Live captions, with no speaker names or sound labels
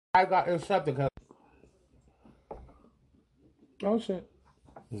I got interrupted because. Oh shit.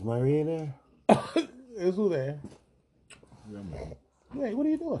 Is Maria there? Is who there? Wait, what are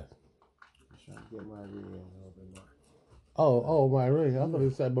you doing? Trying to get Maria in a little bit more. Oh, Maria. I thought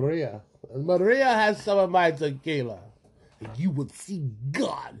you said Maria. Maria has some of my tequila. You would see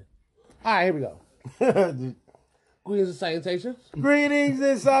God. All right, here we go. Greetings and salutations. Greetings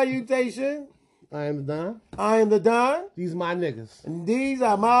and salutation. I am the Don. I am the Don. These my niggas. And these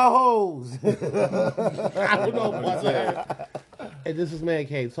are my hoes. I don't know about that. And this is Man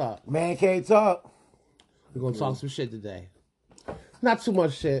Cave Talk. Man can't talk. We're gonna talk some shit today. Not too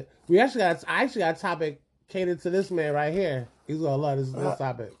much shit. I actually got a topic catered to this man right here. He's gonna love this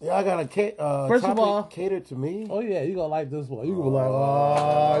topic. Yeah, I got a First of topic all, catered to me. Oh yeah, you gonna like this one. You gonna be like,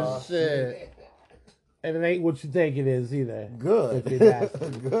 oh shit. And it ain't what you think it is either. Good. Good.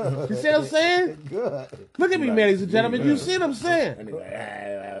 You see what I'm saying? Good. Look at me, ladies and gentlemen. You see what I'm saying?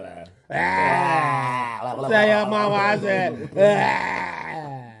 Say your mama, I said.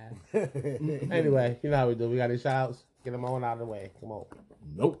 Anyway, you know how we do. We got any shout outs? Get them on out of the way. Come on.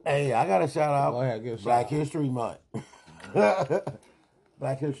 Nope. Hey, I got a shout out. Go ahead, give a shout Black out. History Month.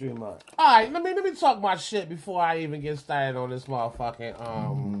 Black History Month. Alright, let me talk my shit before I even get started on this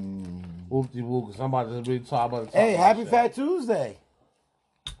motherfucking whoop-de-whoop, because I'm about to really talk about Hey, happy shit. Fat Tuesday.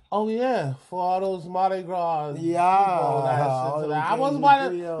 Oh yeah, for all those Mardi Gras people that all shit them I wasn't crazy about to.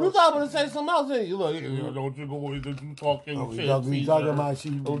 Creoles. You thought I was to say something else, didn't you? Look, don't you go away, don't you talking We shit. talking about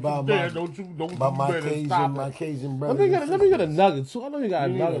you Don't about you my dare, don't you about my better Cajun stop my it. Cajun Let brother. me get a nugget too. I know you got a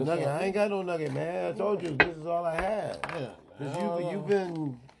You need nugget. a nugget. I ain't got no nugget, man. I told you this is all I had. Yeah. Cause you've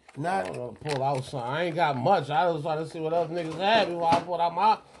been I'm not. gonna pull out something. I ain't got much. I was trying to see what other niggas had before I pulled out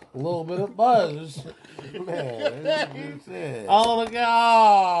my little bit of buzz. Man, that's it. Oh, look at,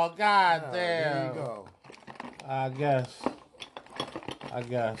 oh, god There damn. you go. I guess.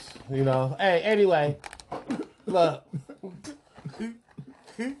 You know. Hey, anyway. Look.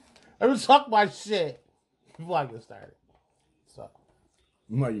 Let me talk my shit before I get started. So.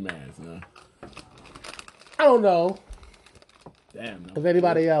 Why you mad, son? I don't know Damn. No. if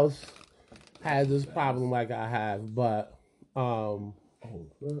anybody else has this problem like I have, but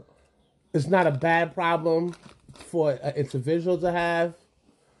it's not a bad problem for an individual to have.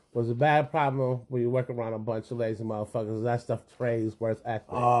 But it's a bad problem when you work around a bunch of lazy motherfuckers. That stuff trades worth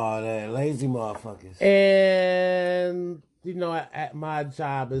acting. Oh, that lazy motherfuckers. And, you know, at my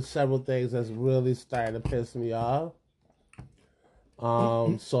job, there's several things that's really starting to piss me off.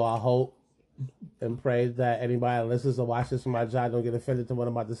 So I hope and pray that anybody that listens or watches from my job don't get offended to what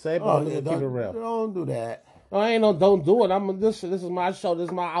I'm about to say, but I'm going to keep it real. Don't do that. No, I ain't no don't do it. This is my show. This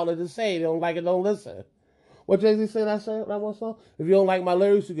is my outlet to say. They don't like it, don't listen. What Jay-Z say that one song? If you don't like my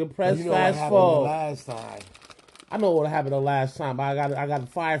lyrics, you can press You know what fast happened forward. last time. I know what happened the last time, but I got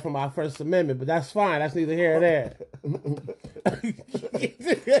fired from my First Amendment, but that's fine. That's neither here nor there.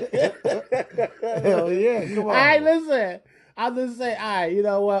 Hell yeah, come on. All right, listen. I'll just say, all right, you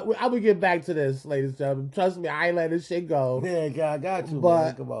know what? I'm going to get back to this, ladies and gentlemen. Trust me, I ain't letting this shit go. Yeah, I got you, But-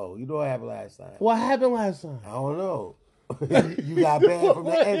 man. Come on. You know what happened last time. What happened last time? I don't know. You got banned from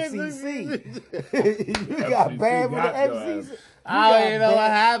the FCC. You got banned from the got your FCC. I don't even know what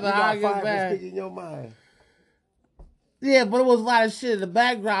happened. You How I got get fired for banned? sticking your mind. Yeah, but it was a lot of shit in the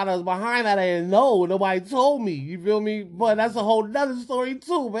background that was behind that I didn't know. Nobody told me. You feel me? But that's a whole nother story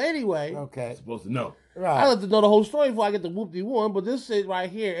too. But anyway, Okay. Supposed to know. I Right. like to know the whole story before I get the whoop-de-one. But this shit right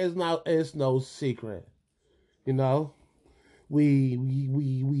here is no secret. You know,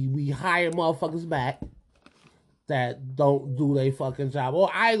 we hire motherfuckers back that don't do their fucking job. Or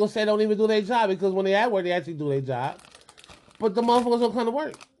I ain't gonna say don't even do their job, because when they at work, they actually do their job. But the motherfuckers don't come to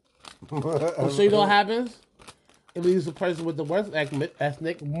work. So you know what happens? It leaves the person with the worst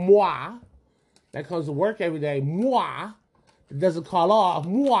ethnic, moi, that comes to work every day, moi, that doesn't call off,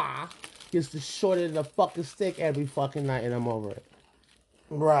 moi, gets the short end of the fucking stick every fucking night, and I'm over it.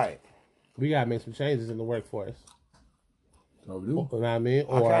 Right. We gotta make some changes in the workforce. So we do. You know what I mean?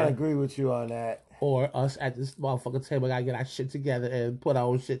 I kind of agree with you on that. Or us at this motherfucking table gotta get our shit together and put our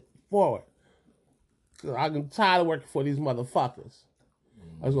own shit forward. Cause I'm tired of working for these motherfuckers.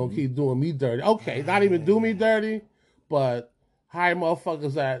 I was gonna keep doing me dirty. Okay, not even do me dirty, but hire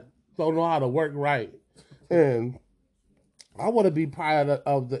motherfuckers that don't know how to work right. And I want to be part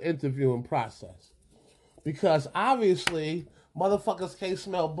of the interviewing process, because obviously motherfuckers can't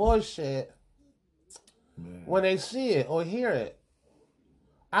smell bullshit when they see it or hear it.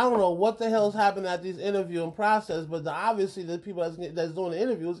 I don't know what the hell's happening at these interviewing process, but obviously the people that's doing the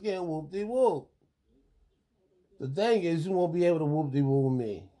interviews getting whoop-de-whoop. The thing is, you won't be able to whoop-de-whoop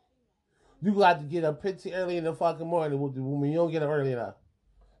me. You got to get up pretty early in the fucking morning to whoop-de-whoop me. You don't get up early enough.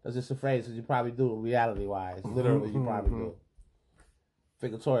 That's just a phrase that you probably do reality-wise. Literally, you probably do.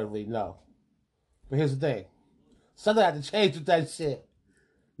 Figuratively, no. But here's the thing. Something I have to change with that shit.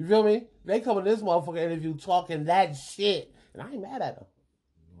 You feel me? They come in this motherfucker interview talking that shit. And I ain't mad at them.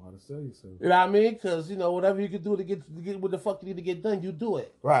 Know how to sell yourself. You know what I mean? Because, you know, whatever you can do to get what the fuck you need to get done, you do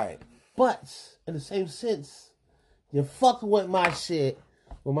it. Right. But, in the same sense, you're fucking with my shit,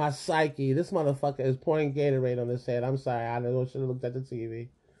 with my psyche. This motherfucker is pouring Gatorade on his head. I'm sorry. I should have looked at the TV.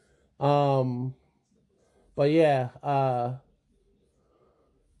 But yeah,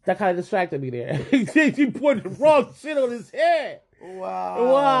 that kind of distracted me there. He poured the wrong shit on his head.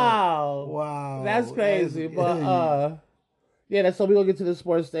 Wow. That's crazy. But yeah, so we're gonna get to the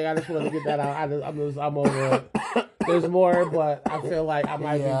sports thing. I just wanted to get that out. I'm over it. There's more, but I feel like I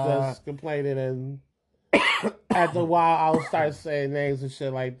might be just complaining, and after a while I'll start saying names and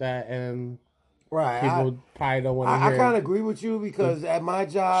shit like that, and people probably don't want to hear. I kind of agree with you because at my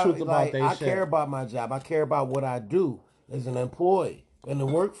job, like, I shit. care about my job. I care about what I do as an employee in the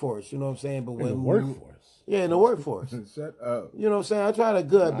workforce. You know what I'm saying? But in the workforce. Yeah, in the workforce. Shut up. You know what I'm saying? I try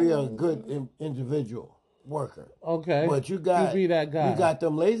to be a good individual worker. Okay. But you be that guy. You got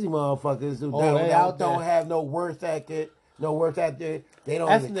them lazy motherfuckers who don't have no worth ethic. No worth ethic. They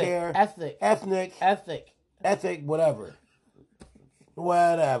don't even care. Ethic, whatever.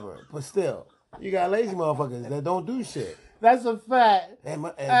 But still, you got lazy motherfuckers that don't do shit. That's a fact.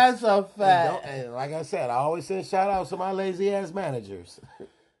 That's a fact. And like I said, I always send shout outs to my lazy ass managers.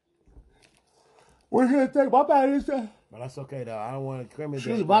 We're here to take my manager. But that's okay though. I don't want to incriminate.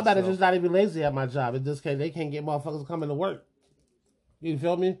 Excuse me, my manager's not even lazy at my job. It just they can't get motherfuckers coming to work. You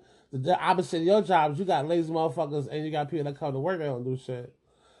feel me? The opposite of your job is you got lazy motherfuckers and you got people that come to work and don't do shit.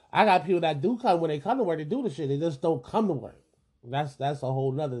 I got people that do come when they come to work, they do the shit. They just don't come to work. That's a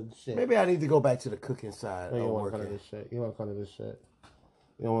whole nother shit. Maybe I need to go back to the cooking side. You don't want to come to this shit. You don't want to come to this shit.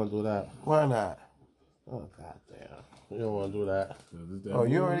 You don't want to do that. Why not? Oh goddamn! You don't want to do that. Oh,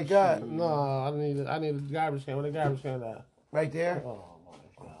 you already got? No, I need a garbage can. Where the garbage can at? Right there. Oh my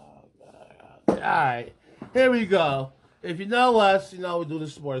god! All right, here we go. If you know us, you know we do the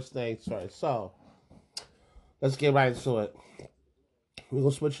sports thing first. So let's get right into it. We're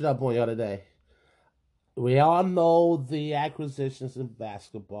gonna switch it up on y'all today. We all know the acquisitions in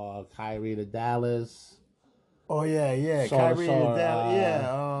basketball. Kyrie to Dallas. Oh yeah. Kyrie to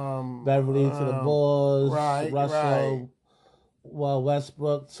Dallas. Beverly to the Bulls. Right. Russell. Well,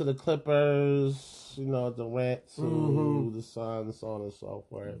 Westbrook to the Clippers. You know, Durant to the Suns, so on and so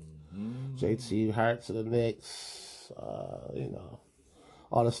forth. JT Hart to the Knicks. You know,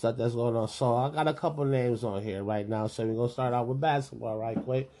 all the stuff that's going on. So I got a couple names on here right now. So we're gonna start out with basketball right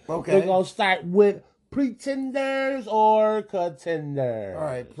quick. Okay. We're gonna start with pretenders or contenders? All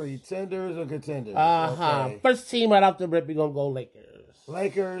right, pretenders or contenders? Okay. First team right off the rip, we're going to go Lakers.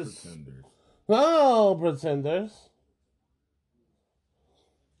 Pretenders. Oh, pretenders.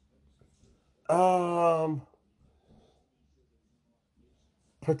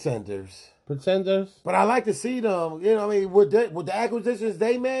 Pretenders. But I like to see them, you know what I mean, with the acquisitions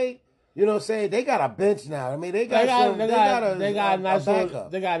they made. You know what I'm saying? They got a bench now. I mean, they got a nice backup.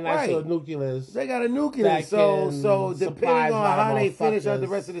 They got a nice little nucleus. They got a nucleus. So depending on how they finish out the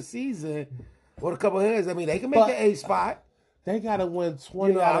rest of the season, with a couple of hands, I mean, they can make the A spot. They got to win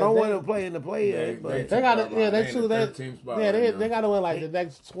 20. I don't want to play in the play. But they got to, they got to win like the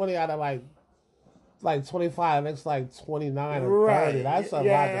next 20 out of like 25, next like 29 or 30. That's a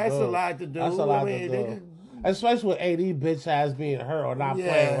lot to do. That's a lot to do. That's a lot to do. Especially with AD bitch ass being hurt or not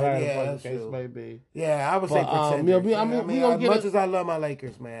playing, whatever the case may be. Yeah, I would say pretenders. As much as I love my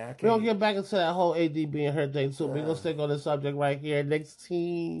Lakers, man. We're going to get back into that whole AD being hurt thing, too. We're going to stick on the subject right here. Next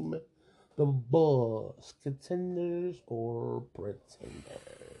team, the Bulls. Contenders or pretenders?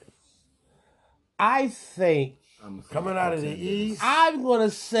 I think, coming out of the East, I'm going to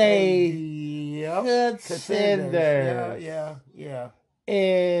say contenders. Yeah.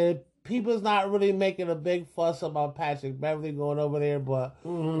 And people's not really making a big fuss about Patrick Beverly going over there, but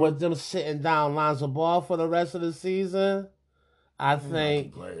with them sitting down Lonzo Ball for the rest of the season, I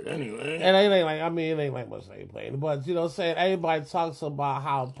think. Anyway. And it ain't like much they playing. But, you know what I'm saying? Everybody talks about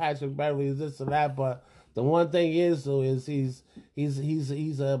how Patrick Beverly is this and that, but the one thing is, though, is he's a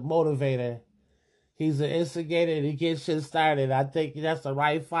motivator. He's an instigator, and he gets shit started. I think that's the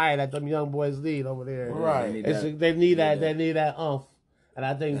right fire that them young boys need over there. Right. They need that umph. And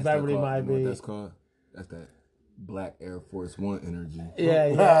I think Beverly might be. What that's called? That's that Black Air Force One energy. Yeah. They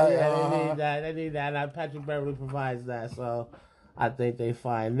need that. They need that. And Patrick Beverly provides that. So I think they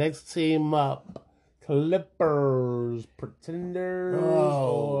fine. Next team up, Clippers, pretenders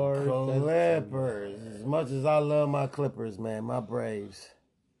or Clippers. As much as I love my Clippers, man, my Braves.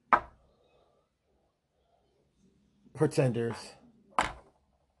 Pretenders.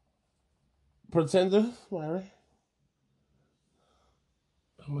 Pretenders, Larry.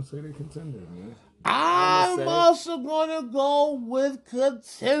 I'm gonna say they're contenders, man. I'm also gonna go with contenders.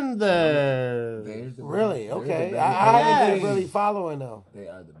 Really? Okay. I haven't been really following them. They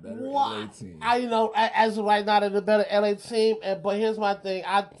are the better LA team. As of right now, they're the better LA team. But here's my thing.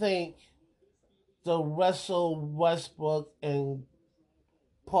 I think the Russell Westbrook and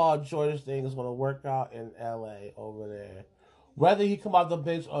Paul George thing is gonna work out in LA over there. Whether he come off the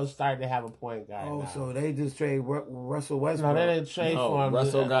bench or start to have a point guard. Oh, now. so they just trade Russell Westbrook? No, they didn't trade for him.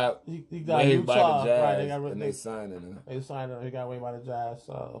 Russell got he got waived Utah, by the Jazz, right? and they signed him. They signed him. He got waived by the Jazz,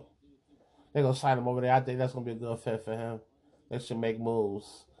 so they're gonna sign him over there. I think that's gonna be a good fit for him. They should make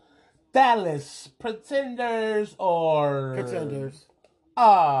moves. Dallas Pretenders or Contenders.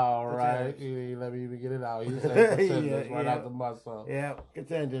 All right, let me even get it out. You said Pretenders right out the muscle. Yeah,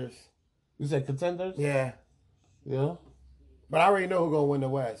 Contenders. You said Contenders? Yeah. Yeah. But I already know who's going to win the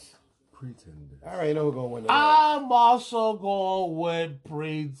West. Pretenders. I already know who's going to win the West. I'm also going with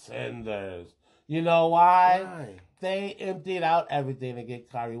Pretenders. You know why? Why? They emptied out everything to get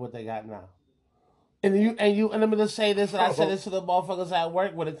Kyrie what they got now. And I'm gonna say this, and I said this to the motherfuckers at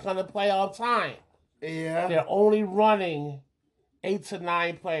work when it comes to playoff time. Yeah. They're only running 8 to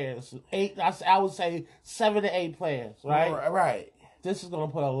 9 players. I would say 7 to 8 players, right? Right. This is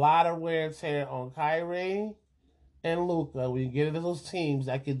gonna put a lot of wear and tear on Kyrie and Luka. We get into those teams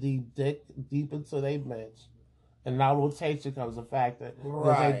that can deep into their bench, and now rotation comes a factor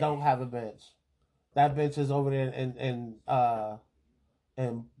because they don't have a bench. That bench is over there in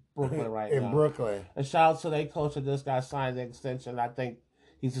Brooklyn right now. In Brooklyn. And shout out to their coach that just got signed the extension. I think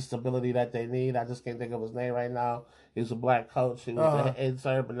he's the stability that they need. I just can't think of his name right now. He's a black coach. He was the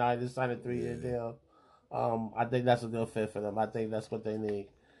intern, but now he just signed a 3-year deal. I think that's a good fit for them. I think that's what they need.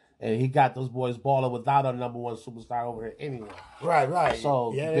 And he got those boys balling without a number one superstar over there anyway. Right.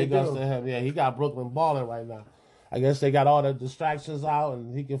 So big ups to him. Yeah, he got Brooklyn balling right now. I guess they got all the distractions out,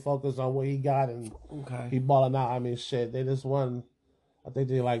 and he can focus on what he got, and he balling out. I mean, shit, they just won. I think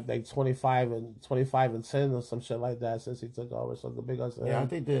they like 25 and 10 or some shit like that since he took over. So the big ups to him. Yeah, I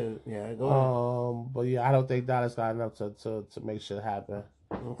think they. Yeah, go ahead. But yeah, I don't think Dallas got enough to make shit happen.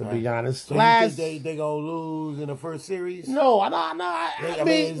 Okay. To be honest, so you think they gonna lose in the first series? No. I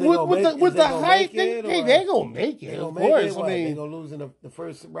mean, with the hype, they gonna make it. Of course, I mean, they gonna lose in the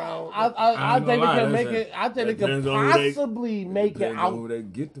first round. I think they can make it. I think they can possibly make it out. Who they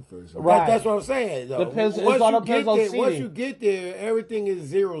get the first round. Right. That's what I'm saying. Though. Depends on seeding. Once you get there, everything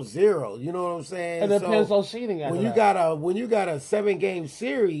is 0-0. You know what I'm saying? It depends on seeding. When you got a 7-game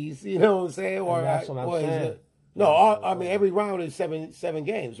series, you know what I'm saying? Or that's what I'm saying. No, I mean every round is seven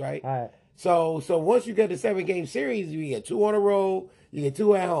games, right? All right. So once you get the 7-game series, you get 2 on the road, you get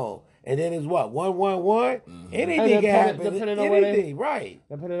 2 at home, and then it's what 1-1-1. Mm-hmm. Anything can happen. Depending on where they, right?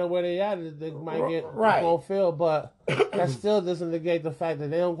 Depending on where they at, they might get on field, but that still doesn't negate the fact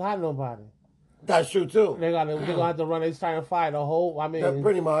that they don't got nobody. That's true too. They're gonna have to run their starting five the whole. I mean,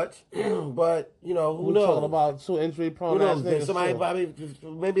 pretty much. But who knows? We're talking about 2 injury prone. Who knows? Somebody,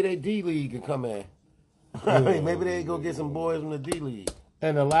 maybe they D League can come in. Maybe they go get some boys from the D League.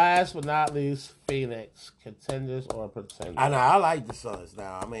 And the last but not least, Phoenix, contenders or pretenders? I know. I like the Suns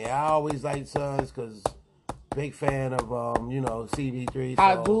now. I mean, I always like Suns because big fan of CB3. So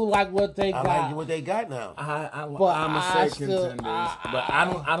I do like what they got. I like what they got now. I'm gonna say contenders, but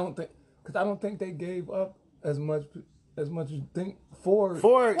I don't think because I don't think they gave up as much as you think for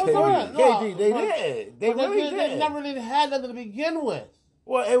KD. They did. They really did. They never really had nothing to begin with.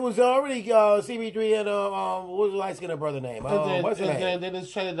 Well, it was already CB3 and what was the light-skinned brother name? What's his name? They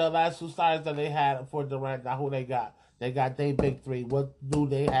just traded the last 2 stars that they had for Durant. Now who they got? They got their big 3. What do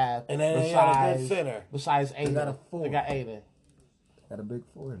they have? And then they got a good center. Besides Aiden. They got a 4. They got Aiden. Got a big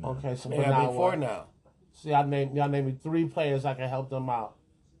 4 now. Okay, so they got a big 4 now. So y'all name me 3 players that can help them out.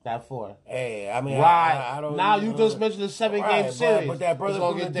 That 4. Hey, I mean, right. I don't. Now you just mentioned the 7-game series. But that brother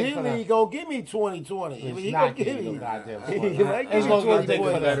from the D League gonna give me 20-20. He gonna give me goddamn. It's gonna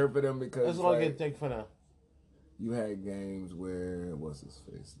get better for them because it's gonna get thick for them. You had games where what's his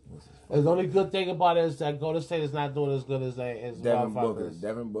face? The only good thing about it is that Golden State is not doing as good as Devin Booker.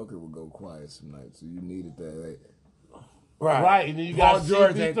 Devin Booker would go quiet some nights, so you needed that. Right. And then you got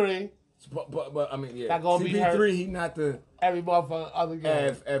CP3. But I mean, yeah, that gonna be CP3. He not the every motherfucker other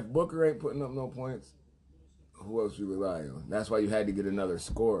game. If Booker ain't putting up no points, who else you rely on? That's why you had to get another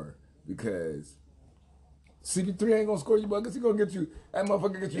scorer because CP3 ain't gonna score you buckets. He gonna get you that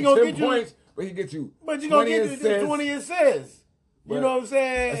motherfucker get you 10 points, but he get you. But you gonna get you 20 assists. You know what I'm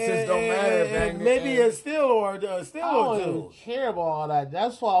saying? Assists don't matter. And maybe a steal or a steal or 2. I don't even care about all that.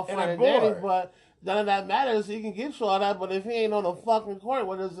 That's all fine and dandy, but none of that matters. He can get you all that, but if he ain't on the fucking court,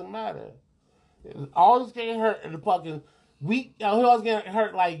 what does it matter? Always getting hurt in the fucking week. He always getting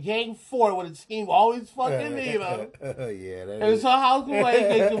hurt like game 4 with his team always fucking need him. Yeah, and so how come he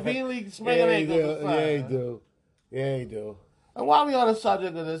can conveniently spring an ankle? Yeah, he do. And while we on the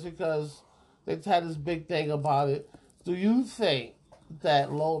subject of this, because they've had this big thing about it, do you think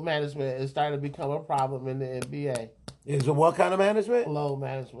that load management is starting to become a problem in the NBA? Is it what kind of management? Load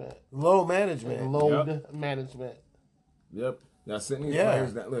management. Load management. Load management. Yep. Now, sitting these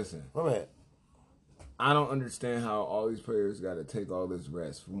players that listen. Wait a minute. I don't understand how all these players got to take all this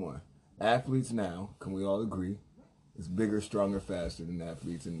rest. For one, athletes now, can we all agree, is bigger, stronger, faster than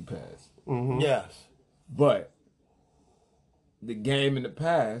athletes in the past. Mm-hmm. Yes. But the game in the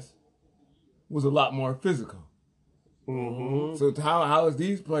past was a lot more physical. Mm-hmm. So how is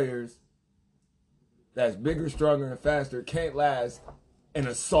these players that's bigger, stronger, and faster can't last in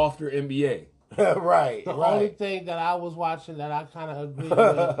a softer NBA? Right. The only thing that I was watching that I kind of agreed with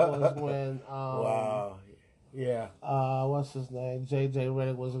was when wow. Yeah. What's his name? JJ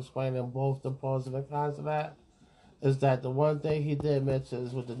Redick was explaining both the pros and the cons of that. Is that the one thing he did mention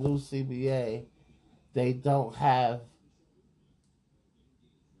is with the new CBA, they don't have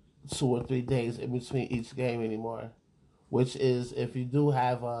 2 or 3 days in between each game anymore. Which is, if you do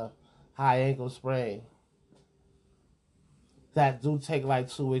have a high ankle sprain, that do take like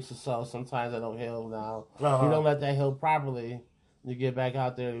 2 weeks or so. Sometimes they don't heal now. You don't let that heal properly. You get back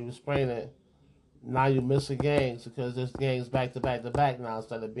out there and you sprain it. Now you're missing games because there's games back to back to back now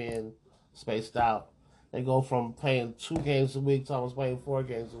instead of being spaced out. They go from playing 2 games a week to almost playing 4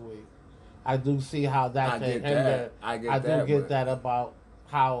 games a week. I do see how that can hinder. I get that about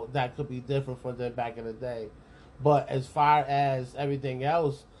how that could be different for them back in the day. But as far as everything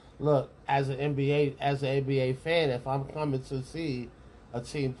else, look, as an NBA fan, if I'm coming to see a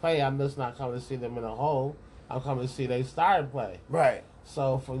team play, I'm just not coming to see them in a hole. I'm coming to see they star play. Right.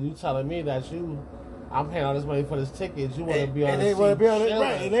 So for you telling me that I'm paying all this money for this ticket, you want to be on the seat,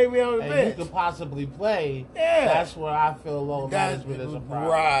 right? And they be on the bench. You can possibly play. Yeah. That's where I feel low management is a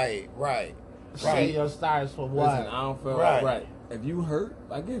problem. Right. Say your stars for what? Listen, I don't feel right. If you hurt,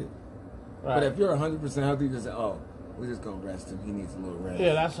 I get it. Right. But if you're 100% healthy, you just say, we're just going to rest him. He needs a little rest.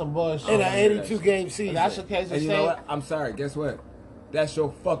 Yeah, that's some bullshit. In an 82-game season. And that's the case. And you know what? I'm sorry. Guess what? That's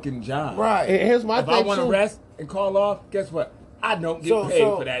your fucking job. Right. And here's my thing, if I want to rest and call off, guess what? I don't get paid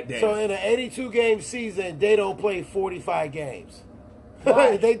for that day. So in an 82-game season, they don't play 45 games.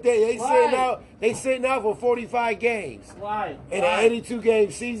 Right. they sitting out for 45 games. Right. In an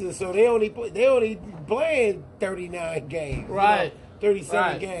 82-game season, so they only playing 39 games. Right.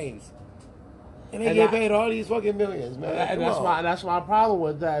 37 games. And they get paid all these fucking millions, man. And that's my problem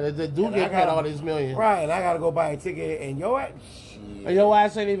with that. They do get paid all these millions. Right, and I gotta go buy a ticket and your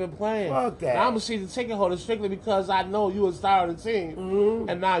ass ain't even playing. Fuck that. Now I'm gonna see the ticket holder strictly because I know you a star of the team. Mm-hmm.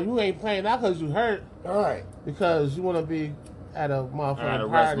 And now you ain't playing not because you hurt. Alright. Because you wanna be at a motherfucking party.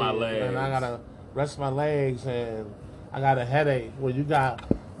 Rest my legs. And I gotta rest my legs and I got a headache when you got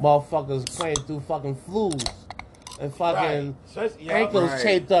motherfuckers playing through fucking flus. And fucking ankles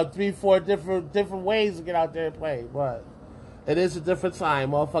taped up 3-4 different ways to get out there and play. But it is a different time.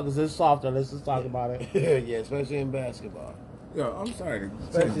 Motherfuckers is softer. Let's just talk about it. Yeah, especially in basketball. Yo, I'm sorry.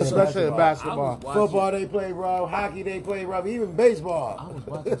 Especially in basketball. Football, they play rough. Hockey, they play rough. Even baseball. I was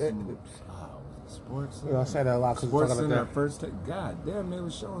watching some sports. I say that a lot. Sports in that first take. God damn, they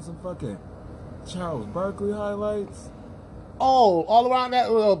was showing some fucking Charles Barkley highlights. Oh, all around that.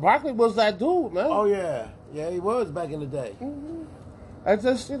 Barkley was that dude, man. Oh, yeah. Yeah, he was back in the day. Mm-hmm. I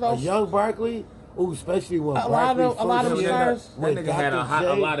just, a young Barkley. Ooh, especially when a lot of stars. That nigga had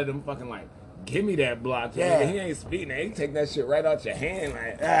a lot of them fucking like, give me that block. Yeah. He ain't speeding. He take that shit right out your hand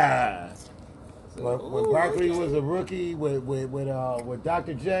like, So, when Barkley was a rookie with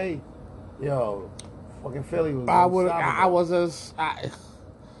Dr. J, yo, fucking Philly was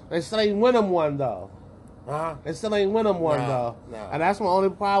they still ain't win him one though. Huh? They still ain't win him one though. No. And that's my only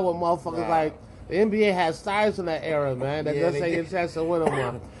problem with motherfuckers like. The NBA has stars in that era, man. That just ain't get a chance to win them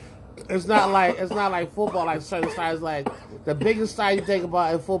one. It's not like football. Like certain stars, like the biggest star you think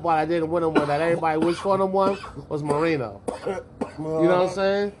about in football that didn't win them one, that everybody wished for them one, was Marino. You know what I'm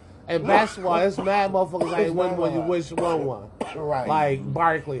saying? In basketball, it's mad motherfuckers that ain't win one. You wish you won one. Right. Like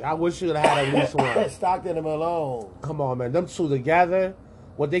Barkley, I wish you would have had at least one. Stockton and Malone. Come on, man. Them two together.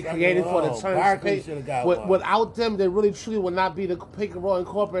 What they created for the turn, without them, they really truly would not be the pick and roll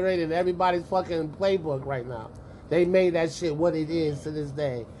incorporated in everybody's fucking playbook right now. They made that shit what it is to this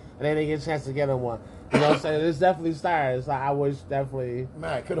day, and they didn't get a chance to get on one. You know what I'm saying? There's definitely stars. I wish definitely.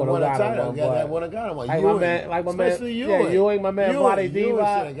 Man, could have won a title. Yeah, that would have got one. Like my man, especially Ewing. Yeah, Ewing, my man, Vlade Divac. Ewing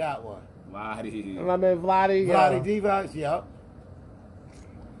should have got one. Vlade. And I mean Vlade. Vlade Divac, yep.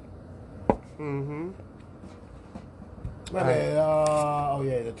 Mm-hmm.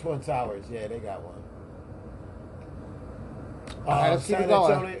 The Twin Towers. Yeah, they got one. Let's keep it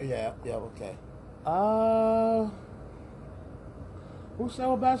going. Yeah, okay. Who said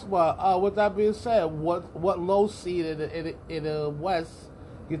with basketball? With that being said, what low seed in the West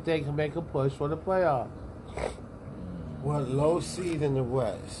you think can make a push for the playoffs? What low seed in the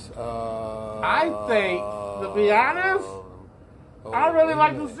West? I think, to be honest, I really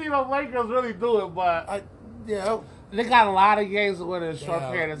like to see the Lakers really do it, but they got a lot of games to win in a short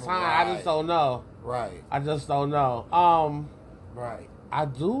period of time. Right. I just don't know. Right. I just don't know. Right. I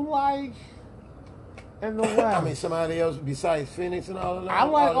do like in the West. I mean, somebody else besides Phoenix and all of that. I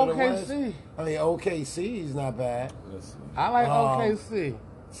like OKC. I mean, OKC is not bad. I like OKC.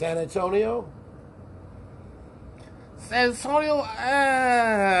 San Antonio. San Antonio,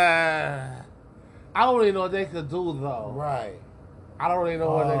 I don't really know what they could do though. Right. I don't really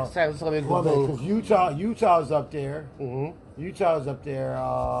know what San Antonio could do. Because Utah's up there. Mm-hmm. Utah's up there.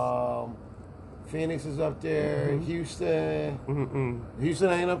 Phoenix is up there. Mm-hmm. Houston. Mm-mm. Houston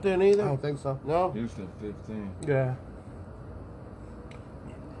ain't up there neither? I don't think so. No? Houston 15. Yeah.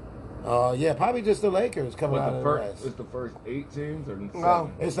 Yeah, probably just the Lakers coming out of the West. It's the first 8 teams or 7?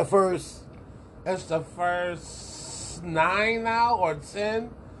 No, it's the first. It's the first 9 now or 10.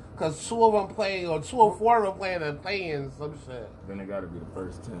 Because 2 of them playing, or 2 or 4 of them playing and playing some shit. Then it got to be the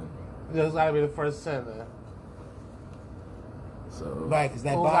first 10. It's got to be the first 10 then. So right, because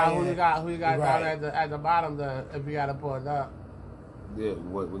that who you got right. down at the bottom then, if you got to pull it up. Yeah,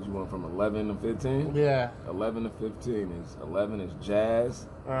 what you want from 11 to 15? Yeah. 11 to 15 is 11 is Jazz,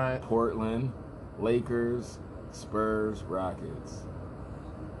 all right. Portland, Lakers, Spurs, Rockets.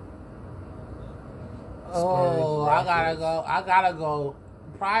 Oh, I gotta go.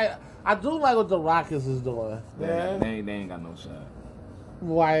 I do like what the Rockets is doing. Yeah. They ain't got no shot.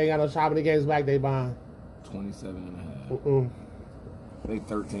 Why ain't got no shot? How many games back they behind? 27 and a half. They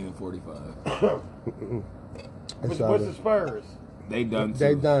 13 and 45. What's the Spurs? They done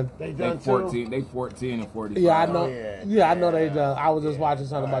too. They done 14. They 14 and 45. Yeah, I know. I know they done. I was just watching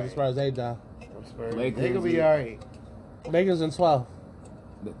something about the Spurs. They done. Lakers, they gonna be alright. Lakers in 12.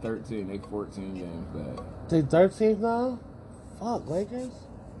 The 13. They 14 games back. They 13th now. Fuck Lakers.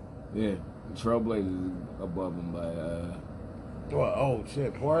 Yeah, the Trailblazers above them by. Oh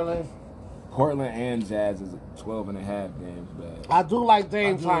shit, Portland. Portland and Jazz is 12 and a half games back. I do like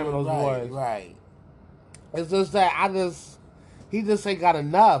Dame time in those boys. Right. It's just that he just ain't got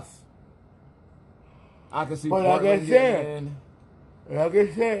enough. I can see Portland getting in. Like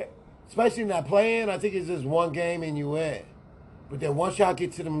I said, especially not playing, I think it's just one game and you win. But then once y'all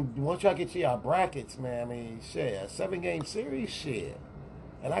get to y'all brackets, man, I mean, shit, a 7-game series, shit.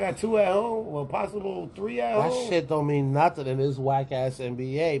 And I got 2 at home, well, possible 3 at home. That shit don't mean nothing in this whack-ass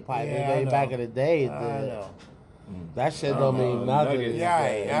NBA pipe back in the day. I know. That shit don't mean nothing.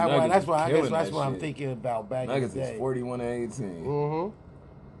 Yeah, that's what I'm thinking about back in the day. Nuggets is 41 and 18.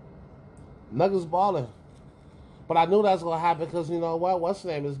 Nuggets balling. But I knew that's going to happen because, you know what? What's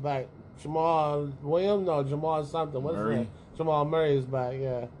his name is back? Jamal Williams? No, Jamal something. What's his name? Jamal Murray is back,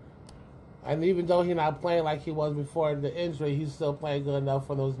 yeah. And even though he's not playing like he was before the injury, he's still playing good enough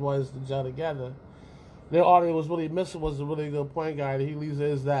for those boys to gel together. All they was really missing was a really good point guard. He leaves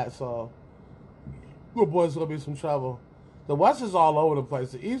is that, so the boys gonna be some trouble. The West is all over the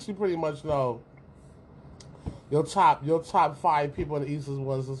place. The East, you pretty much know your top 5 people in the East is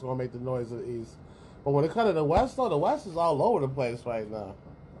ones that's gonna make the noise in the East. But when it comes to the West, though, the West is all over the place right now.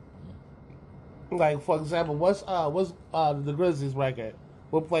 Like for example, what's the Grizzlies record?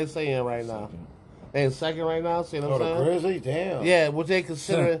 What place they in right now? They in second right now. See what I'm saying? The Grizzlies, damn. Yeah, what they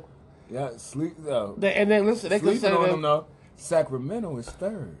consider? Yeah, sleep though. And then listen, they consider them though. Sacramento is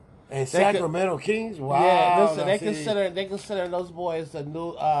 3rd. And Sacramento Kings, wow. Yeah, listen, they consider those boys the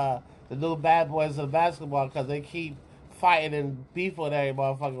new bad boys of basketball because they keep fighting and beef with every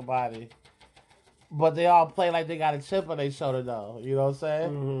motherfucking body. But they all play like they got a chip on their shoulder, though. You know what I'm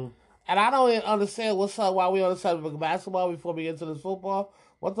saying? Mm-hmm. And I don't even understand what's up while we on the subject of basketball before we get to this football.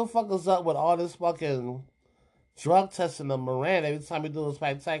 What the fuck is up with all this fucking drug testing of Moran every time we do a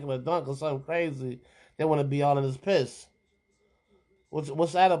spectacular dunk or something crazy? They want to be all in this piss.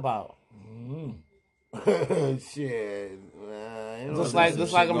 What's that about? Shit. Just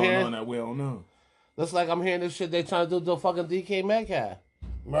like I'm hearing that we don't know. Just like I'm hearing this shit they trying to do to fucking DK Metcalf.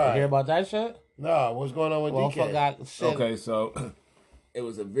 Right. You hear about that shit? No, what's going on with DK? Got shit. Okay, so it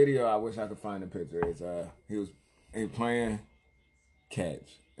was a video. I wish I could find the picture. It's he was playing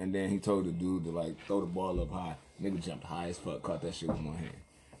catch, and then he told the dude to like throw the ball up high. Nigga jumped high as fuck, caught that shit with one hand.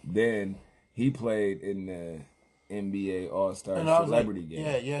 Then he played in the NBA All-Star And I was Celebrity like, game.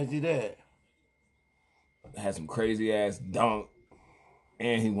 Yeah, yes, he did. Had some crazy ass dunk,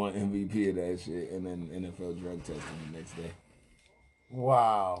 and he won MVP of that shit. And then NFL drug testing the next day.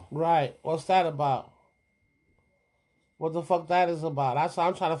 Wow. Right. What's that about? What the fuck that is about? That's what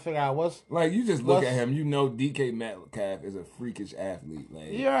I'm trying to figure out. What's Like, you just look at him, you know DK Metcalf is a freakish athlete.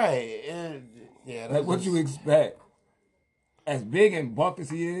 Like, You're right. Yeah. like what you expect? As big and buff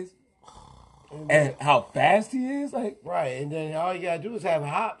as he is, and how fast he is, like, Right, and then all you gotta do is have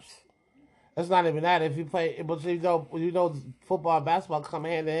hops. It's not even that. If you play, but you know, football and basketball come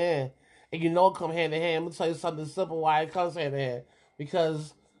hand in hand, and you know it come hand in hand. I'm gonna tell you something simple why it comes hand in hand.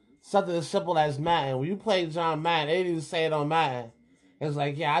 Because something as simple as Madden. When you play John Madden, they didn't say it on Madden. It's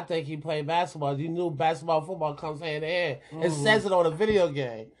like, yeah, I think he played basketball. You knew basketball and football comes hand in hand. It says it on a video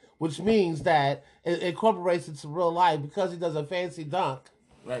game, which means that it incorporates it to real life because he does a fancy dunk.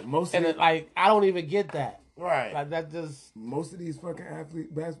 like most And of I don't even get that. Right. Like that just. most of these fucking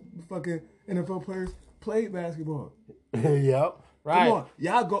fucking NFL players played basketball. Yep. Right. Come on,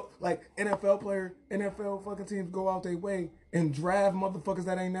 y'all go like NFL fucking teams go out their way and draft motherfuckers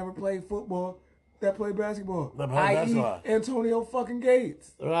that ain't never played football that play basketball. That play I.e. basketball. Antonio fucking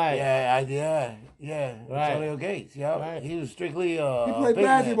Gates. Right. Yeah. Right. Antonio Gates. Yeah. Right. He was strictly He played big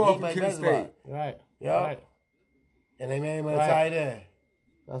man. basketball He for played Kent basketball. State. Right. Yeah. Right. And they made him a Right. tight end.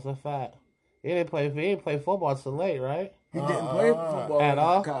 That's a fact. He didn't play football till late, right? He didn't play football At in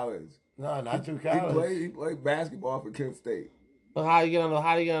all? college. No, not through He college. played basketball for Kent State. But how do you get on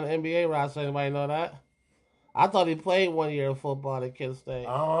the NBA roster? Anybody know that? I thought he played 1 year of football at Kent State.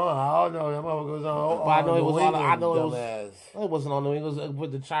 I don't know. That motherfucker was on. But I know he New was on. I England, know it was. dumbass. It wasn't on New England. It was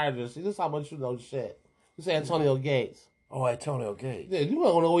with the Chargers. See, this is how much you know shit. You say Antonio Gates. Oh, Antonio Gates. Yeah, you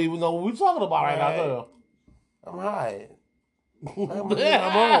don't even know what we're talking about right now, do you? I'm high. I'm old.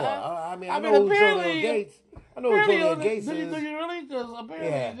 I mean, I I know mean, who apparently- Antonio Gates. I know who Antonio Gates Do is. you really? Because apparently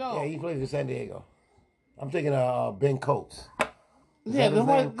Yeah, you don't. he plays for San Diego. I'm thinking of Ben Coates. Yeah, that his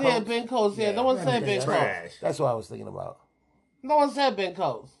name, Coates? Ben Coates. Yeah, no one said Ben Coates. Trash. That's what I was thinking about. No one said Ben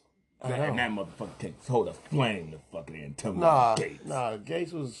Coates. And that motherfucker can hold a flame to fucking Antonio Nah, Gates.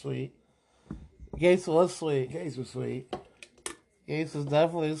 Gates was sweet. Gates was sweet. Gates was sweet. Gates was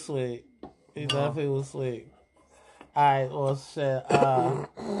definitely sweet. He definitely was sweet. All right, well, shit.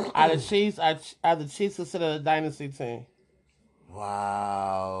 Are the Chiefs considered a dynasty team?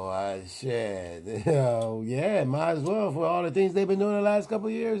 Wow, shit. Yeah, might as well for all the things they've been doing the last couple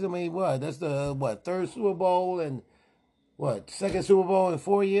of years. I mean, what? That's the third Super Bowl and second Super Bowl in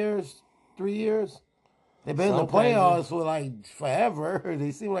 4 years, 3 years. They've been in the playoffs for like forever.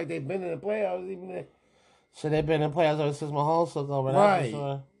 They seem like they've been in the playoffs even. So they've been in playoffs ever since Mahomes took over. Right. That's for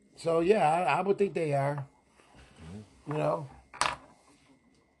sure. So yeah, I would think they are. You know,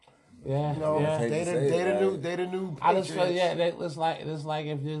 Yeah. Yeah. they the new. I just feel Patriots. it's like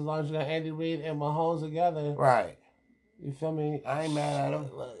if as long as you got Andy Reid and Mahomes together, Right. you feel me? I ain't mad at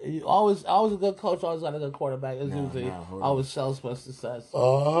them. You always a good coach, always got a good quarterback. It's usually hold on. always sells for success. Uh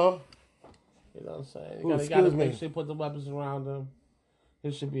huh. You know what I'm saying? Ooh, You gotta excuse make me. sure you put the weapons around him.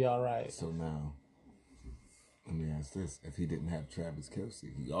 It should be all right. So now, let me ask this: if he didn't have Travis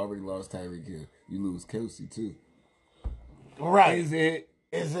Kelce, he already lost Tyreek Hill. You lose Kelce too. Right. Is it?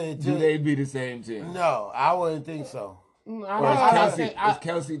 Is it? Do they be the same team? No, I wouldn't think so. Or I is think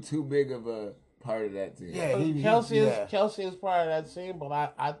Kelsey too big of a part of that team? Yeah, Kelsey is part of that team,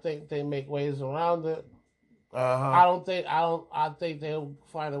 but I think they make ways around it. Uh-huh. I think they'll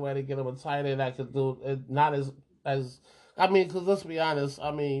find a way to get him a tight end that could do it, not as I mean, because let's be honest,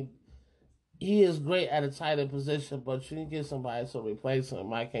 I mean, he is great at a tight end position, but you can get somebody to replace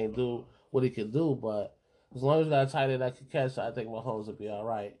him. I can't do what he can do, but as long as you got a tight end that can catch, I think Mahomes will be all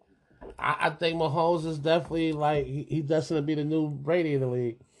right. I think Mahomes is definitely like he's destined to be the new Brady in the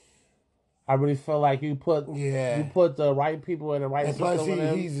league. I really feel like you put the right people in the right And system plus, with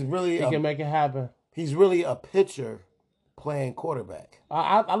him, he's really he can make it happen. he's really a pitcher playing quarterback.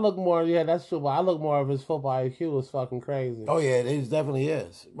 I look more, yeah, that's true, but I look more of his football IQ is fucking crazy. Oh yeah, it definitely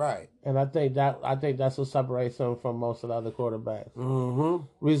is. Right. And I think that's what separates him from most of the other quarterbacks. Mm-hmm.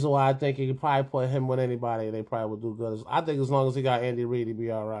 Reason why I think you could probably put him with anybody, they probably would do good. I think as long as he got Andy Reid, he'd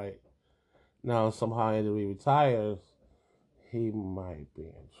be all right. Now, if somehow Andy Reid retires, he might be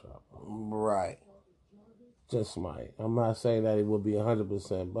in trouble. Right. Just might. I'm not saying that he would be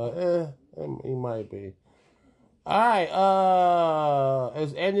 100%, but he might be. All right.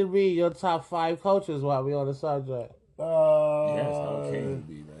 Is Andy Reid your top 5 coaches while we on the subject? Yes, okay, to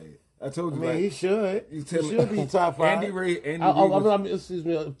be right. I told I you, mean, he should. He tell me- should be top 5. Andy Reid was, Excuse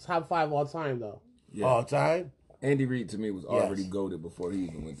me, top 5 all time though. yeah. All time. Andy Reid to me was already goated before he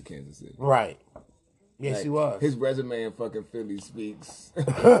even went to Kansas City. Right. Yes, Like, he was. His resume in fucking Philly speaks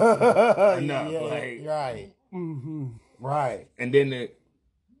enough. Right. Mm-hmm. Right. And then to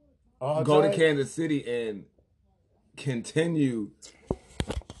go time? to Kansas City and continue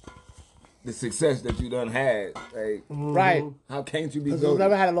the success that you done had. Like, Right. how can't you be He's goated?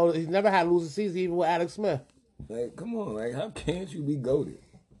 never had a losing season even with Alex Smith. Like, come on. Like, how can't you be goated?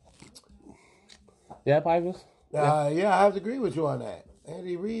 Yeah, Pipers? Yeah, I have to agree with you on that.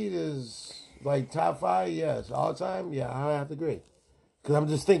 Andy Reid is like top 5, yes. All time, yeah, I have to agree. Because I'm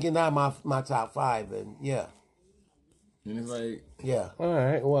just thinking now my top 5, and yeah. And it's like, Yeah. All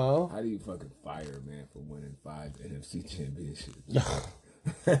right, well. how do you fucking fire a man for winning 5 NFC championships?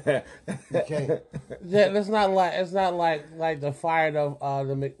 You can't. Yeah, it's not like the fired of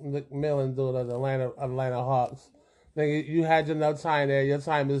the McMillan dude of the Atlanta Hawks. Nigga, you had enough time there. Your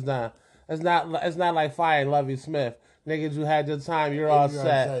time is done. It's not like firing Lovie Smith. Niggas, you had your time. You're all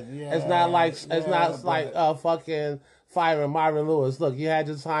set. Yeah, it's not like fucking firing Marvin Lewis. Look, you had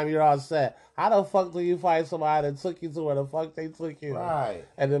your time. You're all set. How the fuck do you find somebody that took you to where the fuck they took you? Right.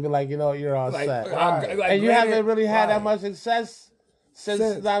 And then be like, you're all set. Right. And you haven't really had that much success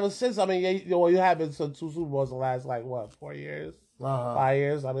since. I mean, you have been to 2 Super Bowls the last 4 years, 5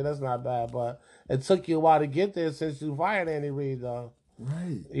 years. I mean, that's not bad, but it took you a while to get there since you fired Andy Reid, though.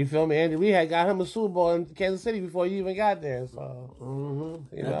 Right. You feel me? Andy Reid had got him a Super Bowl in Kansas City before you even got there. So,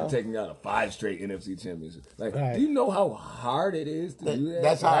 After taking out a 5 straight NFC championships. Like, Right. do you know how hard it is to do that?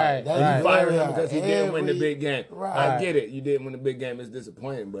 That's hard. Right. That's Right. You fire very him hard. because he didn't win the big game. Right. I get it. You didn't win the big game. It's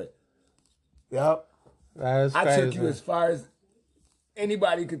disappointing, but Yep. that is I crazy. took you as far as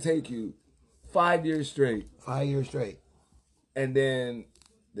anybody could take you 5 years straight. 5 years straight. And then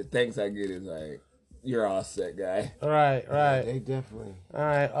the thanks I get is like, you're all set, guy. Right. They definitely. All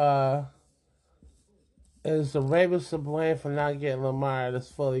right. Is the Ravens to blame for not getting Lamar this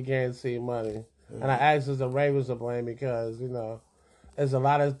fully guaranteed money? And I asked, is the Ravens to blame because, there's a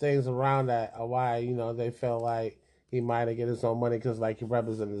lot of things around that why, they felt like he might have get his own money because, he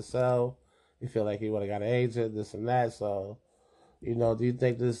represented himself. He feel like he would have got an agent, this and that. So, do you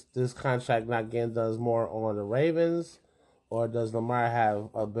think this contract not getting done is more on the Ravens, or does Lamar have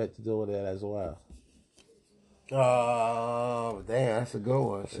a bit to do with it as well? Damn, that's a good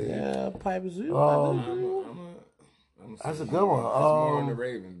one. See? Yeah, Pipers, you. That's a good one. It's more on the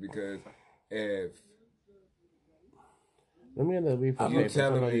Ravens because if Let me get the reefer You papers.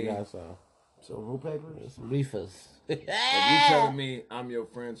 telling I know me- you got some. So who papers? Some reefers. if you telling me I'm your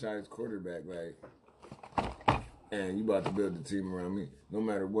franchise quarterback, and you about to build the team around me, no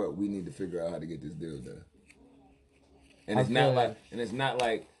matter what, we need to figure out how to get this deal done. And I it's feel not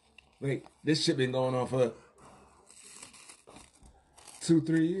like this shit been going on for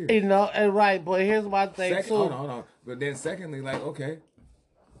 2-3 years. And right, but here's my thing too. Hold on. But then secondly, okay,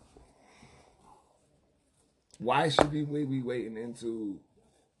 why should we be waiting into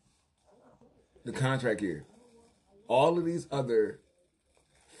the contract year? All of these other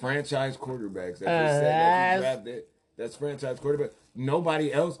franchise quarterbacks that you said that you drafted, that's franchise quarterback.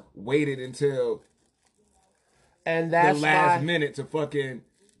 Nobody else waited until And that's the last why, minute to fucking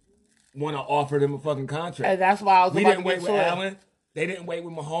want to offer them a fucking contract. And that's why I was We about didn't to wait get with to it. Allen. They didn't wait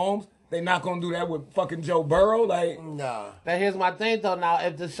with Mahomes. They not gonna do that with fucking Joe Burrow. Like, Nah. Now here's my thing though. Now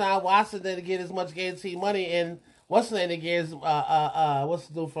if Deshaun Watson didn't get as much guaranteed money, and what's the name against what's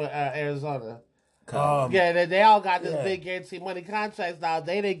the dude for Arizona? Yeah, they all got this big guaranteed money contracts now. If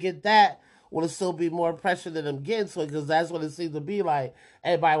they didn't get that, would it still be more pressure than them getting to it? Because that's what it seems to be like.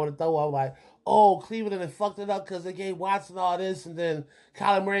 Everybody would have throw up like, oh, Cleveland had fucked it up because they gave Watson all this, and then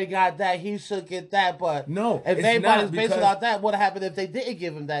Kyler Murray got that. He should get that, but No, if it's everybody's not basing because- out that, what happened if they didn't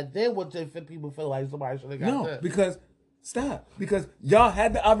give him that? Then what if people feel like somebody should have got no, that? because stop. Because y'all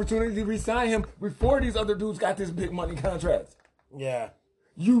had the opportunity to re-sign him before these other dudes got this big money contract. Yeah.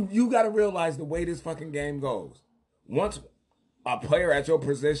 You got to realize the way this fucking game goes. Once a player at your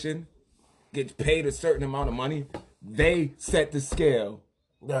position gets paid a certain amount of money, they set the scale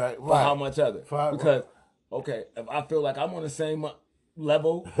Right. for how much other. Right. Because, okay, if I feel like I'm on the same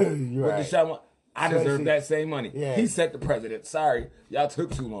level with right. Deshaun, I So deserve see- that same money. Yeah. He set the precedent. Sorry, y'all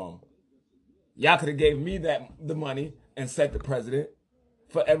took too long. Y'all could have gave me the money and set the precedent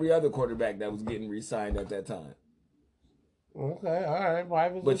for every other quarterback that was getting re-signed at that time. Okay, all right.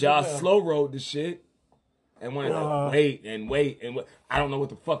 Private But y'all slow rolled the shit and wanted to wait and wait and wait. I don't know what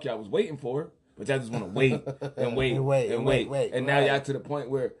the fuck y'all was waiting for, but y'all just want to wait and wait and wait. And now right. y'all to the point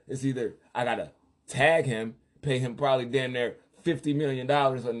where it's either I got to tag him, pay him probably damn near $50 million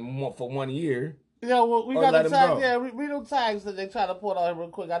for 1 year, Yeah, well, we Or got let the him tags. go. Yeah, read them tags that they try to pull out real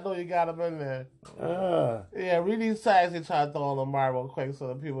quick. I know you got them in there. Yeah, read these tags they try to throw on Lamar real quick so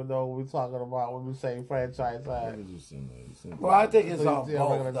that people know what we're talking about when we say franchise tag. Well, I think it's all Yeah,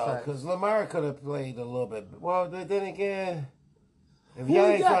 both, though, tags. because Lamar could have played a little bit. Well, then again, if Who y'all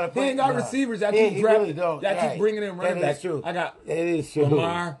he ain't got? trying to He play, ain't got nah. receivers. Y'all He keep drafting. really don't. Y'all Right. keep bringing in running That is backs. true. I got It is true.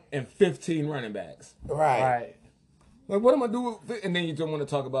 Lamar and 15 running backs. Right. Like, what am I doing? And then you don't want to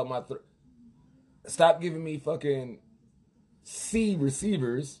talk about my. Stop giving me fucking C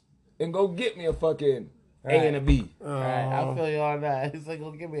receivers and go get me a fucking A and a B. Right, I feel you on that. He's like,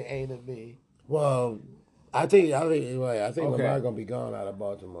 go give me an A and a B. Well, I think Okay. Lamar gonna be gone out of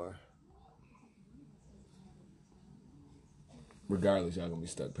Baltimore. Regardless, y'all gonna be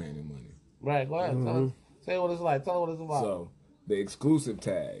stuck paying him money. Right, go ahead. Say what it's like. Tell them what it's about. So the exclusive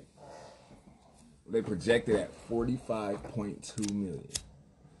tag, they projected at $45.2 million.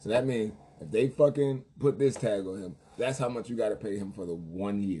 So that means if they fucking put this tag on him, that's how much you got to pay him for the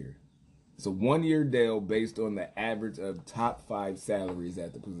 1 year. It's a 1 year deal based on the average of top 5 salaries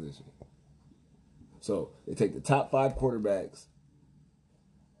at the position. So they take the top 5 quarterbacks,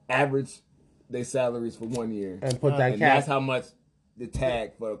 average their salaries for 1 year, And put that and cap. that's how much the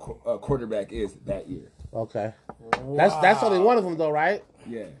tag for a quarterback is that year. Okay. That's only one of them, though, right?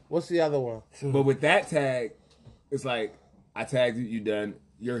 Yeah. What's the other one? But with that tag, it's like I tagged you, you done.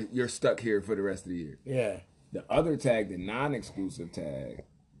 You're stuck here for the rest of the year. Yeah. The other tag, the non-exclusive tag,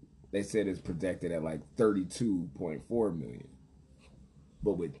 they said is projected at like $32.4 million.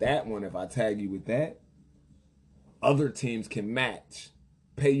 But with that one, if I tag you with that, other teams can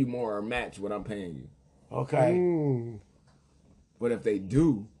pay you more or match what I'm paying you. Okay. But if they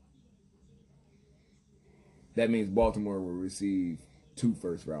do, that means Baltimore will receive 2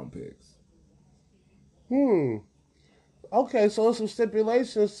 first-round picks. Okay, so there's some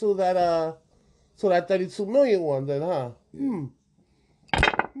stipulations to that 32 million one then, huh?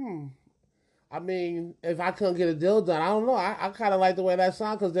 I mean, if I couldn't get a deal done, I don't know. I kind of like the way that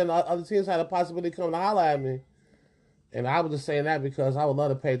sounds because then other teams had a possibility come to holler at me. And I was just saying that because I would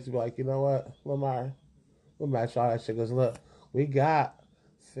love to pay to be like, you know what, Lamar, we'll match all that shit. Because look, we got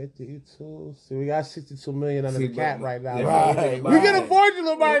 52. See, we got 62 million under the cap right now. Right, We can afford you,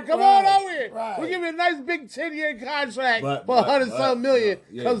 Lamar. Come on over here. Right. We give you a nice big 10-year contract But- for 100-something million.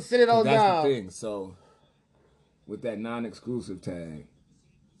 yeah, Come sit it on that's down. the thing. So with that non-exclusive tag,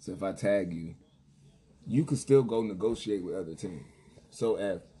 so if I tag you, you could still go negotiate with other teams. So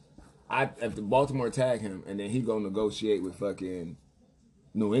if the Baltimore tag him and then he go negotiate with fucking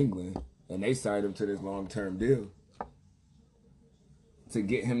New England and they signed him to this long-term deal, to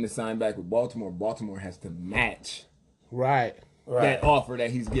get him to sign back with Baltimore, Baltimore has to match Right. that offer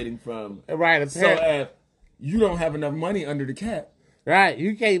that he's getting from. Right. So if you don't have enough money under the cap Right.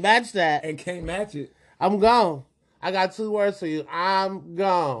 You can't match that. and can't match it, I'm gone. I got 2 words for you. I'm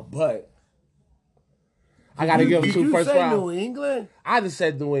gone. but I got to give him Did 2 you first say round. New England? I just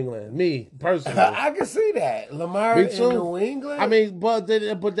said New England. Me, personally. I can see that. Lamar Me in too. New England? I mean, but then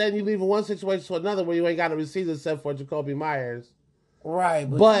you leave in one situation to another where you ain't got a receiver except for Jacoby Myers. right.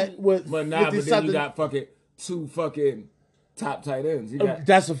 But with then you 50-something, got fucking 2 fucking top tight ends. You got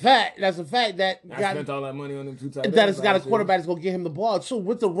that's a fact. That's a fact that I got, spent all that money on them 2 tight ends. that has got a last year. quarterback that's gonna get him the ball too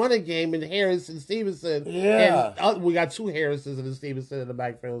with the running game and Harris and Stevenson. Yeah. And we got 2 Harrises and a Stevenson in the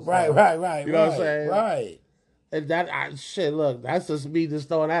backfield. So. Right. You know what I'm saying? Right. And shit, look, that's just me just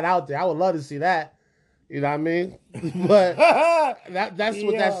throwing that out there. I would love to see that. You know what I mean? But that's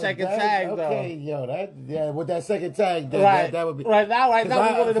with that second tag, okay, with that second tag, though. Right. that would be Right now, we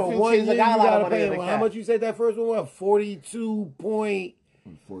one of the for few 1 teams year, that got a you lot of gotta money pay in the him. cap. How much you said that first one was?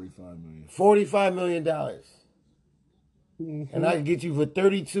 $45 million. And I can get you for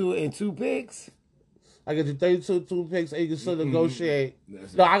 32 and 2 picks. I get you 32 2 picks, and you can still negotiate.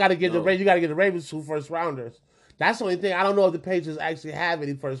 That's No, it. I got to get the Ravens. You got to get the Ravens 2 first rounders. That's the only thing. I don't know if the Patriots actually have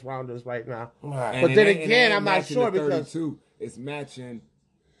any first rounders right now. Right. But And then it ain't again, I'm not matching sure the because 32. It's matching.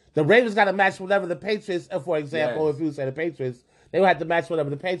 the Ravens got to match whatever the Patriots. For example, Yes. if you say the Patriots, they would have to match whatever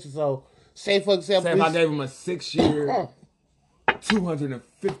the Patriots. So, say for example, Say if I gave him a 6-year,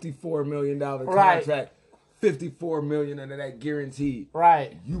 $254 million Right. contract, $54 million under that guaranteed.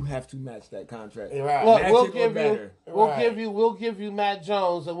 right. You have to match that contract. Right. Look, Match we'll it or give you, better. Right. we'll give you Matt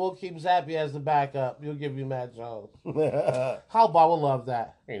Jones, and we'll keep Zappy as the backup. You'll give you Matt Jones. How about we'll love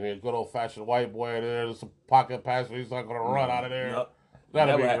that? Ain't a good old fashioned white boy in there. There's a pocket passer. He's not gonna run out of there. Yep.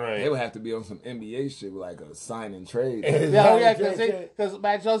 That'd be They great. would have to be on some NBA shit with like a sign and trade. Yeah, because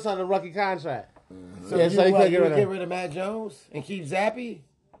Matt Jones on a rookie contract. So Yeah, you, so they what, couldn't you get would rid get of rid of Matt Jones and keep Zappy?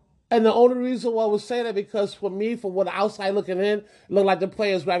 And the only reason why I was saying that because for me, from what the outside looking in, it look like the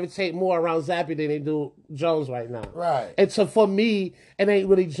players gravitate more around Zappy than they do Jones right now. Right. And so for me, it ain't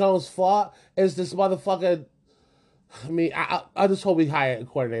really Jones' fault. It's this motherfucker. I mean, I just hope we hire a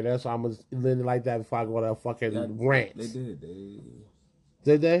coordinator. That's why I'm gonna leave it like that before I go on a fucking rant. They did.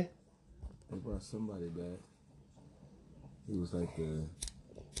 Did they? They brought somebody back. He was like the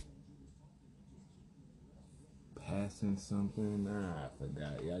passing something. Nah, I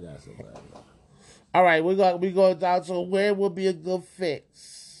forgot. Yeah, I got somebody. All right, we go down to where would be a good fit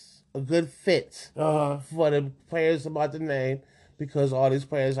for the players about to name, because all these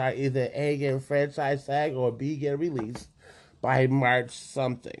players are either A, getting franchise tag, or B, getting released by March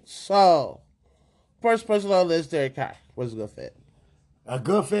something. So, first person on the list, Derek Carr. What's a good fit? A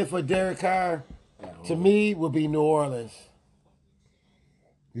good fit for Derek Carr, to me, would be New Orleans.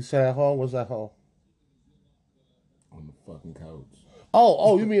 You said at home? What's at home? On the fucking couch.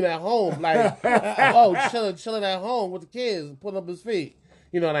 Oh, you mean at home? Like, chilling at home with the kids, putting up his feet.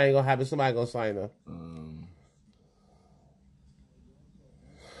 You know that ain't gonna happen. Somebody gonna sign him.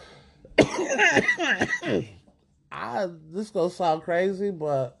 This gonna sound crazy,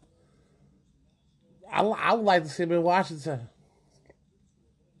 but I would like to see him in Washington.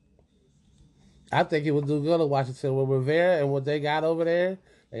 I think he would do good in Washington with Rivera and what they got over there.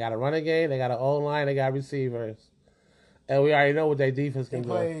 They got a running game, they got an O-line, they got receivers. And we already know what their defense can do.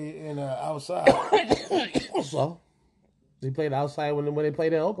 They play in outside. So, they played outside when they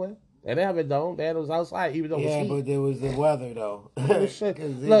played in Oakland. They didn't have a dome. They had those outside, even though it was heat. But there was the weather, though. Shit.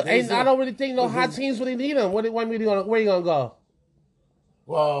 Look, I don't really think no hot teams really need them. Where you gonna go?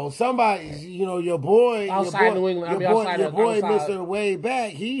 Well, somebody, your boy, outside New England. Your boy, Mr. Way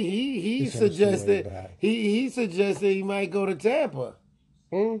Back, he suggested he suggested he might go to Tampa.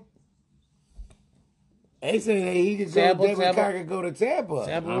 They say that he could go. Derek Carr could go to Tampa.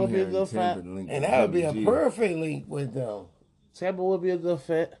 Tampa would be a good fit, and that would be a perfect link with them. Tampa would be a good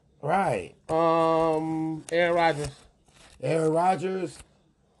fit, right? Aaron Rodgers.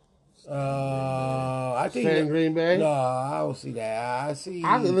 I think in Green Bay. No, I don't see that.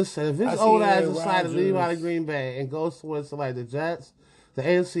 I listen. If his old ass decide to leave out of Green Bay and goes towards like the Jets, the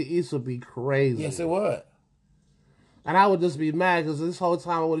AFC East would be crazy. Yes, it would. And I would just be mad because this whole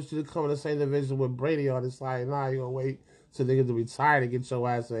time I wanted you to come in the same division with Brady on his side. Nah, you gonna wait till they get to retire to get your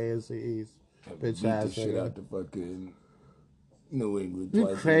ass to the AFC East. Bitch ass shit out the fucking New England. You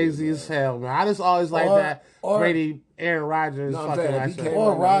crazy as hell, man. I just always like that Brady, Aaron Rodgers,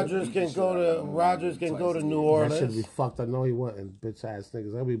 or Rodgers can go to New Orleans. That should be fucked. I know he wouldn't, bitch ass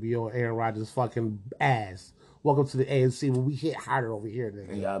niggas. That would be on Aaron Rodgers' fucking ass. Welcome to the ANC where we hit harder over here,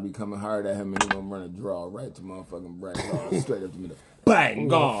 nigga. And y'all be coming hard at him and he gonna run a draw right to motherfucking Brett straight up the middle. Bang,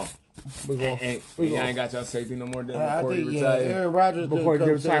 gone. And ain't got y'all safety no more than before he retired. Aaron Rodgers before he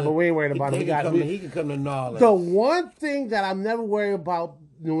retired, but we ain't worried about him. He can come to New The one thing that I'm never worried about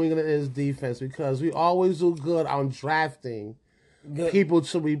New England is defense, because we always do good on drafting people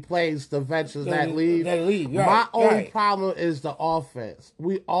to replace the veterans that leave. My only problem is the offense.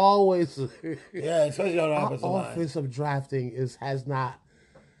 We always especially on the offensive line. Offensive drafting has not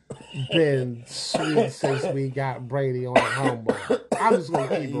been sweet since we got Brady on the humbug. I'm just gonna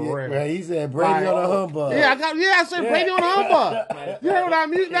keep it real. He said Brady on the humbug. I said Brady on the humbug. You heard what I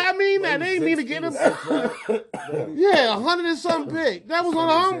mean? I mean that. They ain't mean to get him. 100 and something big. That was on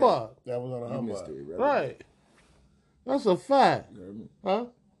the humbug. Right. That's a fact. You heard me? Huh?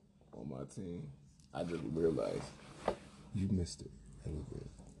 On my team, I just realized you missed it a little bit.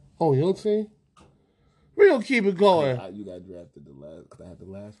 Oh, your team? We gonna keep it going. You got drafted because I had the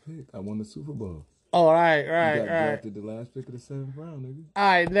last pick. I won the Super Bowl. Oh, right. You got drafted the last pick of the 7th round, nigga. All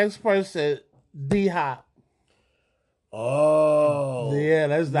right, next person, D-Hop. Oh. Yeah,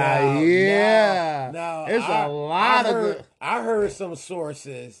 that's not. Now, it's a lot of good. I heard some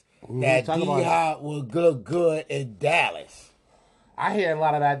sources that D-Hop will look good in Dallas. I hear a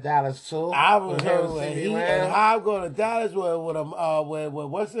lot of that Dallas too. I was heard and I'm going to Dallas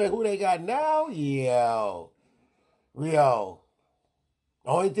with who they got now? Rio.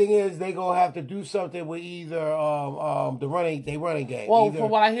 Only thing is they gonna have to do something with either the running game. Well,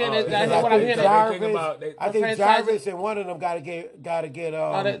 from what I hear, I think Jarvis and one of them gotta get.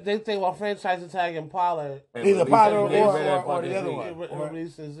 They think about franchise tagging Pollard, either Pollard or the other one, or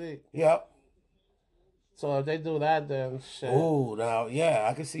Reese and Zeke. Yep. So if they do that, then shit. Oh, now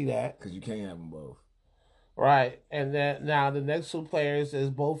I can see that because you can't have them both. Right, and then now the next two players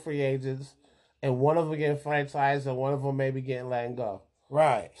is both free agents, and one of them getting franchised, and one of them maybe getting let go.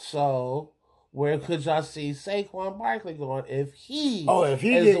 Right. So where could y'all see Saquon Barkley going if he? Because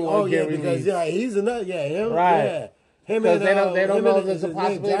he's another. Him. Right. Yeah. Him Because and they don't him know and- there's a is his name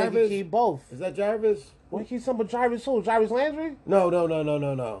possibility they can Jarvis? keep both. Is that Jarvis? What keep some of Jarvis who? Jarvis Landry?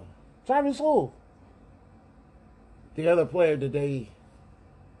 No. Jarvis who? The other player that they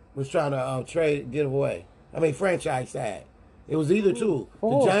was trying to get away. I mean, franchise tag. It was either two.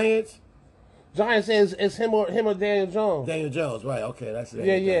 Oh. The Giants, Giants says it's him or Daniel Jones. Daniel Jones. Right, okay, that's it.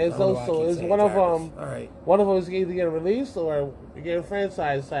 Yeah, it's those two. It's one of them. All right. One of them is either getting released or getting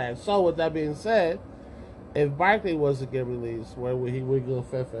franchise tag. So with that being said, if Barkley was to get released, where would he would go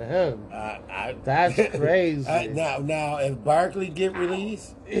fit for him? That's crazy. Now, if Barkley get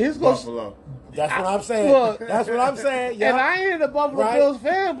released, He's going. Buffalo. that's what I'm saying. Look, That's what I'm saying. And I ain't a Buffalo Right. Bills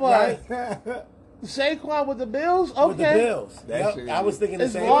fan, but Right. Saquon with the Bills, okay. With the Bills. That Yep, shit I was thinking the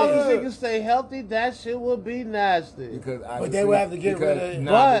As same long as thing. they can stay healthy, that shit would be nasty. Because But they would have to get rid of-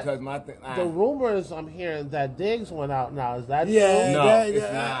 But because my thing. The rumors I'm hearing that Diggs went out now. Is that Yeah, true? No, that- it's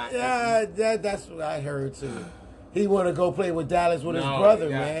yeah, not. that's what I heard too. He want to go play with Dallas with his No, brother,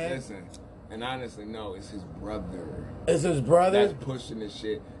 yeah, man. Listen, and honestly, no, it's his brother. It's his brother. That's pushing this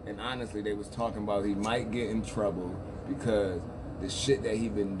shit. And honestly, they was talking about he might get in trouble because the shit that he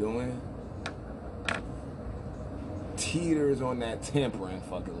been doing teeters on that tampering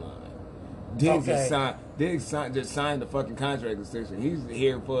fucking line. Diggs Okay. just signed the fucking contract extension. He's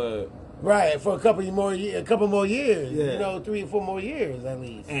here for, Right, for a couple more years. Yeah. You know, 3 or 4 more years at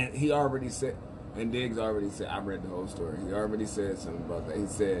least. and he already said, and Diggs already said, I read the whole story. He already said something about that. He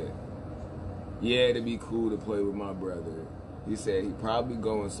said, yeah, it'd be cool to play with my brother. He said he probably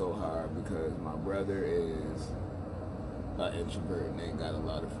going so hard because my brother is an introvert and ain't got a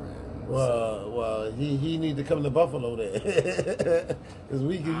lot of friends. Well, he need to come to Buffalo then, because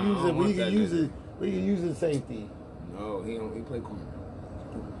we can use it. We can use it. We can use it safety. No, he play corner.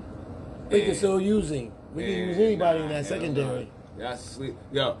 We can still use him. We can use anybody in that secondary. That's sweet.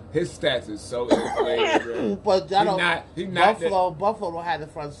 Yo, his stats is so inflated, bro. But I don't. He not Buffalo had the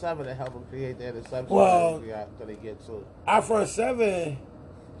front seven to help him create the interception. Well- that they get to. Our front seven.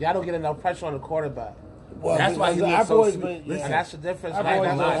 Y'all don't get enough pressure on the quarterback, Well, That's why he because looks our so boys sweet. been- Listen, and that's the difference. Our Right? boys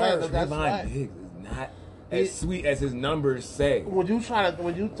That's what I'm hurt. saying. That's Trayvon right. Diggs is not as sweet as his numbers say. When you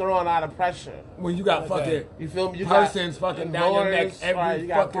throwing out of pressure, When you got Okay. fucking you feel me? You Parsons got fucking down your neck Lawrence, every right, you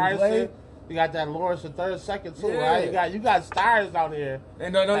got fucking Parsons, play. You got that Lawrence the third, second too, Yeah. right? You got stars down here,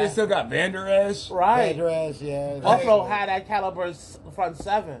 And no, they still got Van Der Esch. right? Address, yeah. Buffalo had that caliber front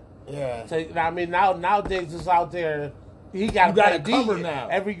seven. Yeah. So I mean, now Diggs is out there. He got You gotta to cover now.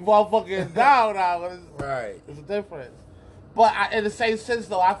 Every motherfucker down now. Right. It's a difference. But in the same sense,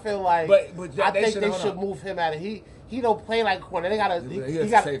 though, I feel like But I they think should- they hold should on. move him out of he don't play like corner. They gotta He he has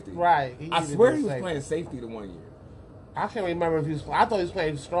got safety. right. I need to swear do he was safety. playing safety the 1 year. I can't remember if he was. I thought he was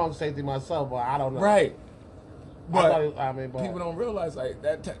playing strong safety myself, but I don't know. Right. I thought But but people don't realize like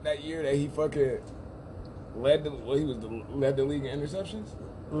that year that he fucking led the league in interceptions.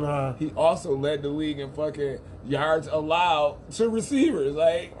 Nah. He also led the league in fucking yards allowed to receivers.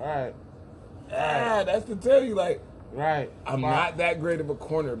 Like, Right. that's to tell you, like, Right. I'm not that great of a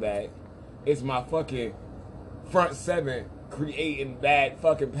cornerback. It's my fucking front seven creating bad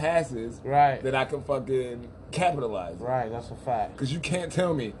fucking passes Right. that I can fucking capitalize on. Right. That's a fact. Because you can't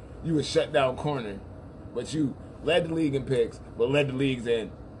tell me you a shut down corner, but you led the league in picks, but led the leagues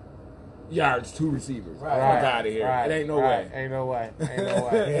in yards to receivers. Right. Fuck out of here. Right. It ain't no right. way. Ain't no way. Ain't no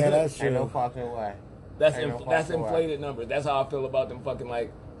way. Yeah, that's Ain't no true. fucking way. That's Ain't no that's fucking way. inflated numbers. That's how I feel about them fucking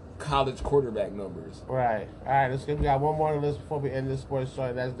like college quarterback numbers. Right. All right. We got one more on the list before we end this sports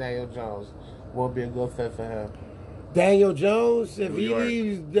show. That's Daniel Jones. Will be a good fit for him. Daniel Jones, if New he York.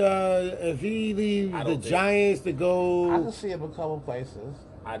 leaves, I the don't think- Giants to I can go, see him a couple places.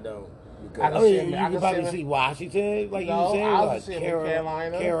 I don't. I Because I can mean, see him- you I can can probably see him- see Washington, like you No, were saying, I like can see him in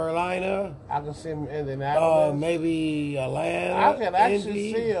Carolina. Carolina, I can see him in Indianapolis. maybe Atlanta. I can actually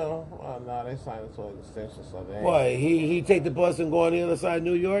Indy. see him. Oh, no, they signed him to an extension, so they ain't. What, he take the bus and go on the other side of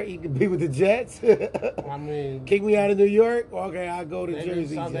New York? He could be with the Jets? I mean, Kick me out of New York? Okay, I'll go to they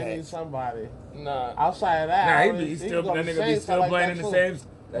Jersey they need Jets. somebody. nah. Outside of that, Nah, I he don't be really- still can go that to nigga be Saints, I still like playing that in the too.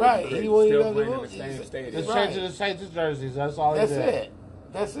 same. Right, He he won't still even playing have in to the same lose. stadium. Just Right. change his jerseys. That's all That's he did. it.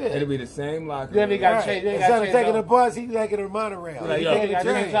 That's it. It'll be the same locker. You ain't room. gotta Right. change. You ain't Instead gotta of change taking no- a bus, he's taking a monorail. Like, He's yo, taking you a ain't gotta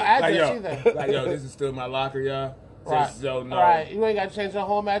change train. your Like address yo, either. like yo, this is still my locker, y'all. Right. Just so no. Right. You ain't got to change your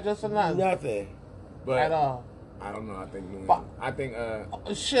home address or nothing. Nothing. But At all. I don't know. I think New England. But- I think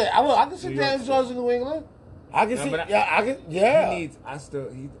Shit, I can see New York Daniel Jones in New England. I can No, see. but Yeah. he needs.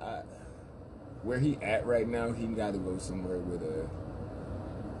 Where he at right now. He got to go somewhere with a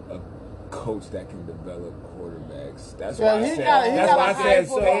coach that can develop quarterbacks. That's Yeah, why I he said. got- he That's got why I a said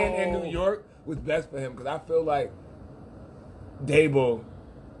handful. staying in New York was best for him because I feel like Dable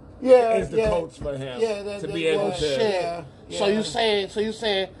is the coach for him to be able to. Shit. So you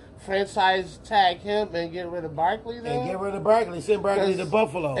saying franchise tag him and get rid of Barkley then? And get rid of Barkley. Send Barkley to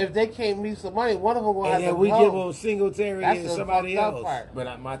Buffalo. If they can't meet some money, one of them will have to go. And then we give him Singletary and somebody else.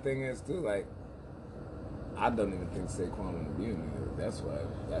 But my thing is too, like, I don't even think Saquon want to be in New York. That's my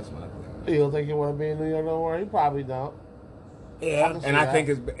thing. You don't think he want to be in New York no more? He probably don't. Yeah, and I think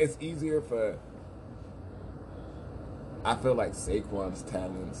it's easier for. I feel like Saquon's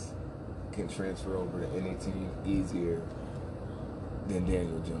talents can transfer over to any team easier than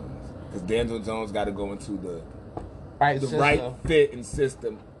Daniel Jones, because Daniel Jones got to go into the right fit and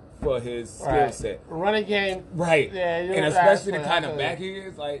system for his skill set. Running game, right? Yeah, and especially the kind of back he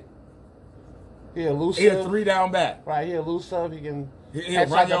is, like he's a 3-down back. Right, he's elusive. He can he'll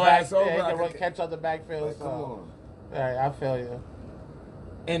run your ass over. Yeah, he can catch out the backfield. Like, come on. Right, I feel you.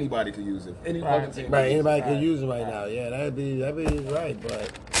 Anybody could use it. Anybody could use it right now. Yeah, that'd be right.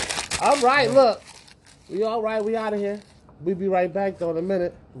 But all right, look, we all right. We out of here. We'll be right back though in a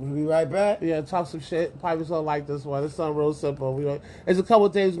minute. We'll be right back. Yeah, talk some shit. Probably gonna like this one. It's something real simple. There's a couple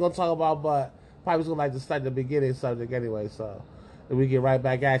of things we're gonna talk about, but probably gonna like to start the beginning subject anyway. So, and we get right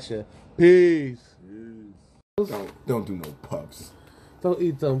back at you. Peace. Don't do no puffs. Don't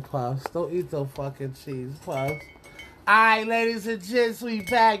eat them puffs. Don't eat them fucking cheese puffs. Alright, ladies and gents, we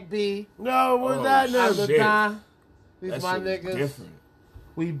back, B. No, what's that now? These my niggas. Different.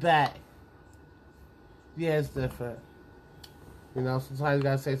 We back. Yeah, it's different. You know, sometimes you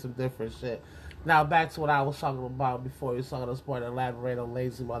gotta say some different shit. Now, back to what I was talking about before you saw the sport, elaborate on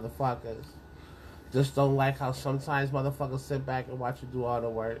lazy motherfuckers. Just don't like how sometimes motherfuckers sit back and watch you do all the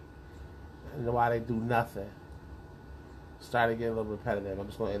work, and why they do nothing. Started getting a little repetitive. I'm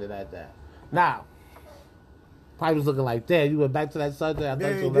just gonna end it at that. Now, probably was looking like, damn, you went back to that subject. I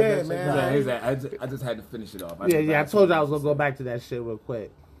thought you were did, man. I just had to finish it off. I told you I was gonna go back to that shit real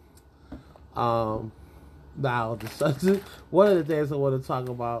quick. Now, the subject, one of the things I want to talk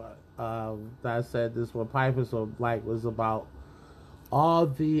about that I said this when Pipers were like was about all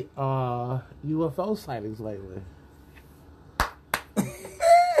the UFO sightings lately.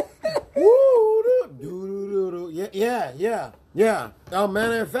 Yeah. Oh,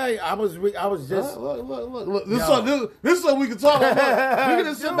 matter of fact, I was just look. This is what we can talk about. We can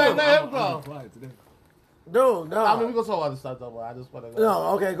just sit back there and go. No. I mean, we can talk about other stuff though. But I just want to. No,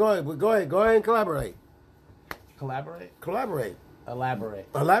 okay, go ahead and collaborate.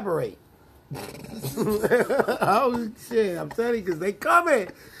 Elaborate. Oh shit! I'm telling you, because they coming,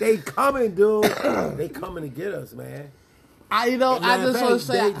 dude. They coming to get us, man. I just want to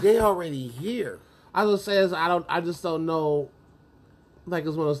say they already here. I was gonna say I just don't know. Like,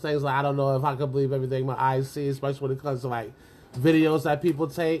 it's one of those things. Like, I don't know if I can believe everything my eyes see, especially when it comes to like videos that people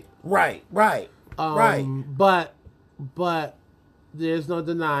take. Right. But there's no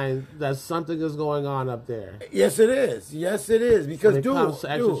denying that something is going on up there. Yes, it is. Because dude,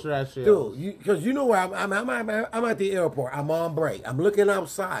 because you know where I'm at the airport. I'm on break. I'm looking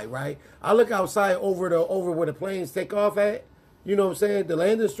outside. Right. I look outside over where the planes take off at. You know what I'm saying? The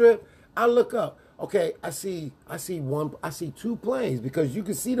landing strip. I look up. Okay, I see two planes, because you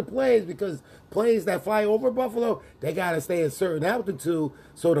can see the planes, because planes that fly over Buffalo, they gotta stay at a certain altitude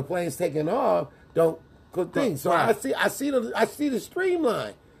so the planes taking off don't cook things. So right. I see the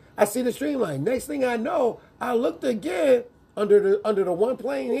streamline. Next thing I know, I looked again under the one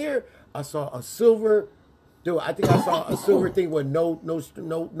plane here. I saw a silver. Dude, I think I saw a silver thing with no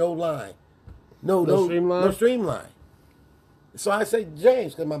line, no streamline. So I say,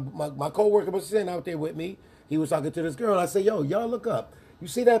 James, because my coworker was sitting out there with me. He was talking to this girl. I say, yo, y'all look up. You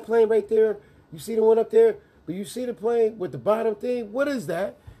see that plane right there? You see the one up there? But you see the plane with the bottom thing? What is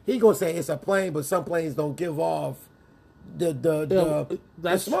that? He gonna say it's a plane, but some planes don't give off the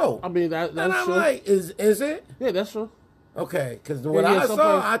smoke. I mean, that's and I'm true. like, is it? Yeah, that's true. Okay, because when I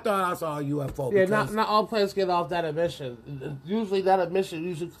thought I saw a UFO. Yeah, not all planes get off that emission. Usually, that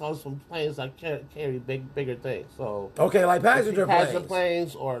emission comes from planes that carry bigger things. So okay, like passenger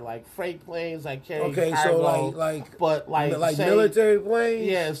planes or like freight planes that carry cargo. So like military planes.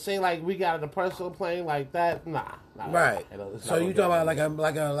 Yeah, say like we got a personal plane like that. Nah. Right. So you talking about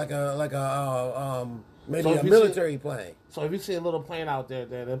maybe a military plane. So if you see a little plane out there,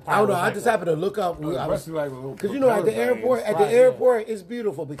 then I don't know. I just happened to look up because you know at the airport, it's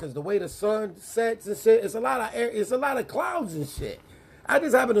beautiful because the way the sun sets and shit. It's a lot of air. It's a lot of clouds and shit. I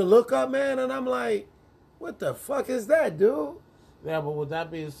just happened to look up, man, and I'm like, what the fuck is that, dude? Yeah, but with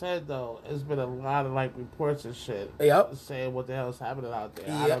that being said, though, it's been a lot of like reports and shit. Yep. Saying what the hell is happening out there.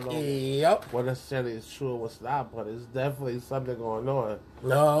 Yep. I don't know what necessarily is true or what's not, but it's definitely something going on.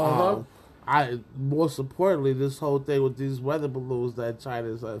 No. Most importantly, this whole thing with these weather balloons that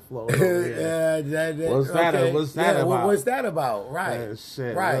China's floating over here. What's that about? What's that about? Right. Man,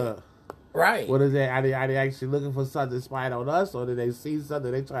 shit. Right. Right. What is they? Are they actually looking for something to spy on us, or did they see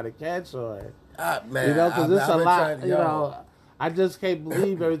something they try to catch, or man, you know, because it's a lot. Trying, you know, I just can't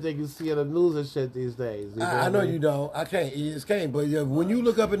believe everything you see in the news and shit these days. I know you don't. I can't. You just can't. But when you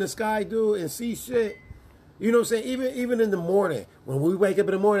look up in the sky, dude, and see shit. You know what I'm saying? Even in the morning, when we wake up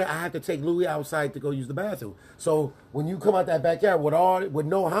in the morning, I have to take Louis outside to go use the bathroom. So when you come out that backyard with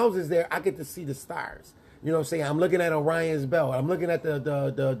no houses there, I get to see the stars. You know what I'm saying? I'm looking at Orion's Belt. I'm looking at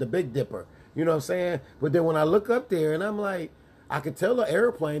the Big Dipper. You know what I'm saying? But then when I look up there and I'm like, I could tell the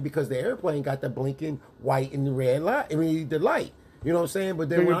airplane because the airplane got the blinking white and red light. I mean, the light. You know what I'm saying? But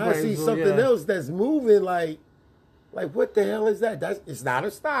then when I see something else that's moving, like what the hell is that? It's not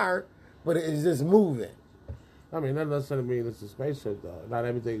a star, but it's just moving. I mean, that doesn't mean it's a spaceship, though. Not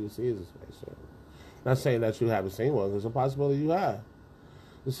everything you see is a spaceship. Not saying that you haven't seen one. There's a possibility you have.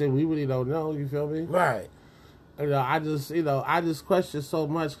 You see, we really don't know. You feel me? Right. I just question so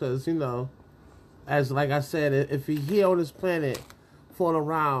much because, as like I said, if you're here on this planet, floating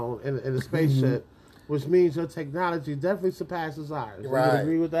around in a spaceship, which means your technology definitely surpasses ours. Right. You would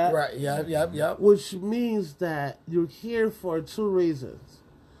agree with that? Right. Yep. Which means that you're here for two reasons.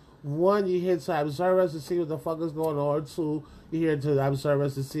 One, you're here to observe us to see what the fuck is going on. Two, you're here to observe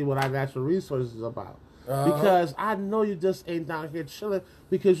us to see what our natural resources is about. Because I know you just ain't down here chilling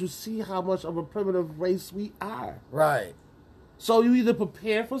because you see how much of a primitive race we are. Right. So you either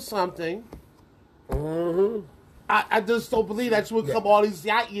prepare for something. Mm-hmm. I just don't believe that you would come all these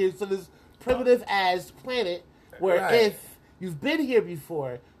yacht years to this primitive ass planet where if you've been here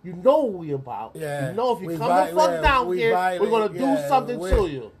before, you know what we about. Yeah. You know if you come the fuck down here, we're gonna do something to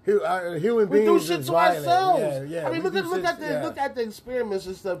you. Human we beings do shit to ourselves. Yeah, I mean, look at the experiments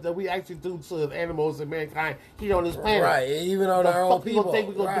and stuff that we actually do to animals and mankind here on this planet. Right, even on our own people. What think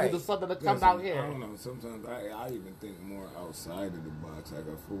we're gonna do to something that comes out here? I don't know. Sometimes I even think more outside of the box. Like,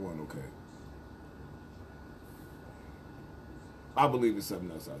 for one, okay, I believe there's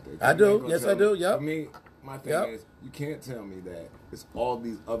something else out there. I do. Yes, I do. Yep. For me, my thing is, you can't tell me that it's all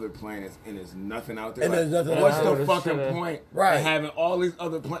these other planets and there's nothing out there. And there's nothing. What's the fucking point of having all these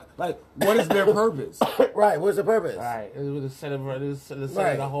other planets? Like, what is their purpose? Right. What's the purpose? Right. It was the center of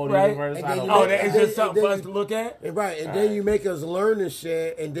the whole universe. It's just something for us to look at? Right. And then you make us learn this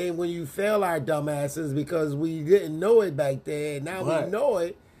shit. And then when you fail our dumbasses because we didn't know it back then, now we know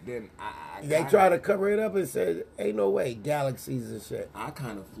it. Then they try to cover it up and say, ain't no way, galaxies and shit. I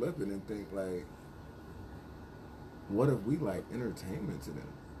kind of flip it and think, like, what if we like entertainment to them?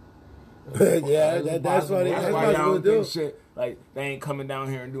 Yeah, that's what y'all don't think shit. Like, they ain't coming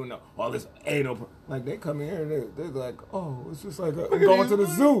down here and doing all this. Ain't no like they come in here and they're like, oh, it's just like going to the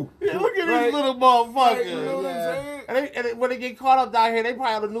zoo. Yeah, look at these little motherfuckers. Like, you know what I'm saying? And when they get caught up down here, they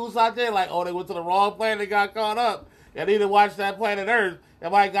probably on the news out there like, oh, they went to the wrong planet, they got caught up. And they didn't watch that planet Earth.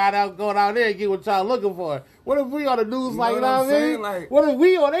 And might go down there and get what y'all looking for. What if we on the news you know what I mean? Like, what if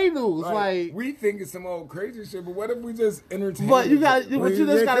we on their news? Like we think it's some old crazy shit, but what if we just entertain? But you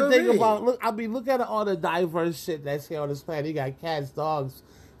just gotta think about look at all the diverse shit that's here on this planet. You got cats, dogs,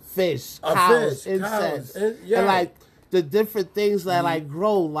 fish, cows, insects. And like the different things that like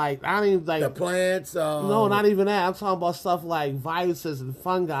grow, like I don't even like the plants. No, not even that. I'm talking about stuff like viruses and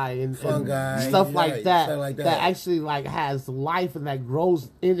fungi and stuff like that. That actually like has life and that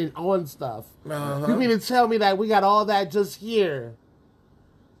grows in and on stuff. You mean to tell me that we got all that just here,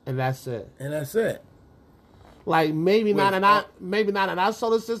 and that's it? Like maybe not in our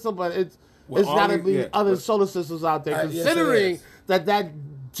solar system, but it's got to be other solar systems out there. Considering that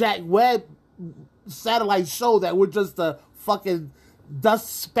Jack Webb satellite show that we're just a fucking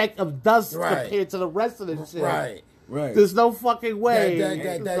speck of dust compared to the rest of this shit. Right. There's no fucking way. You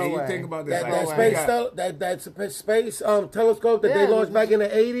think about this. That space telescope that they launched back in the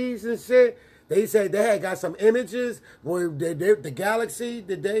 80s and shit. They said they had got some images where the galaxy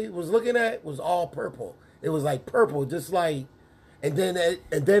that they was looking at was all purple. It was like purple, just like, and then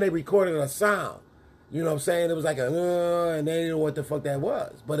they recorded a sound. You know what I'm saying? It was like and they didn't know what the fuck that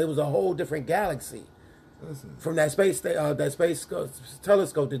was. But it was a whole different galaxy. Listen. From that space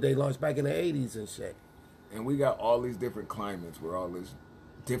telescope that they launched back in the 80s and shit. And we got all these different climates where all this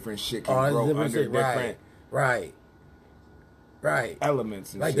different shit can grow under different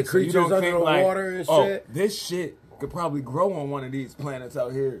elements and like shit. The creatures under the water and shit. This shit could probably grow on one of these planets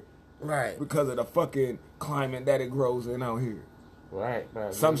out here. Right. Because of the fucking climate that it grows in out here. Right.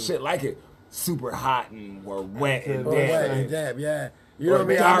 Some shit like it. Super hot and or wet and damp. Yeah. You know what I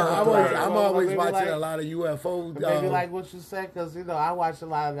mean? I'm always watching a lot of UFO. Maybe like what you said, because, I watch a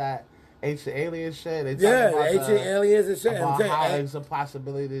lot of that ancient alien shit. They Yeah, talk about ancient aliens and shit. I'm about saying, how hey, there's a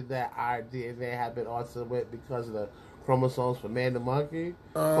possibility that our DNA had been altered with because of the chromosomes from man to monkey.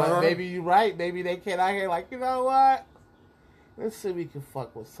 But maybe you're right. Maybe they came out here like, you know what? Let's see if we can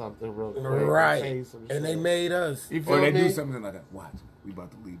fuck with something real quick. right. Some And they shit. made us. You feel Or they me? do something like that. Watch, we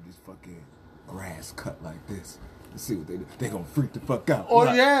about to leave this fucking grass cut like this. Let's see what they do. They gonna freak the fuck out. Or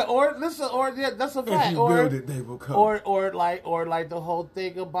Watch. yeah, or listen, or yeah, that's a If fact. you Or build it, they will come. or like the whole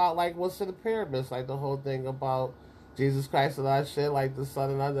thing about like what's in the pyramids, like the whole thing about Jesus Christ and all that shit, like the son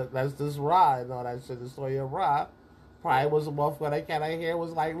and all that. That's this Ra and all that shit. The story of Ra probably was a motherfucker that came out here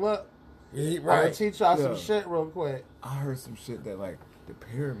was like, look, Yeah, I'm gonna right. teach y'all some Yeah. shit real quick. I heard some shit that like the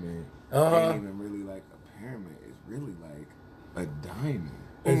pyramid Uh-huh. ain't even really like a pyramid. It's really like a diamond.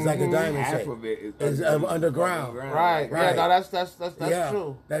 It's like a diamond Half shape. of it It's is underground. Right. Yeah. Right. No, that's Yeah,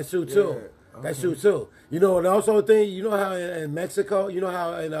 true. that's true too. Yeah, That's okay. true too. You know, and also thing, you know how in Mexico, you know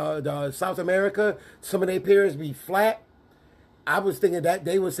how in the South America, some of their pyramids be flat. I was thinking that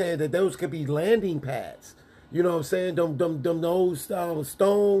they were saying that those could be landing pads. You know what I'm saying? Those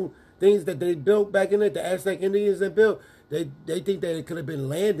stone things that they built back in it, the Aztec Indians that built. They think that it could have been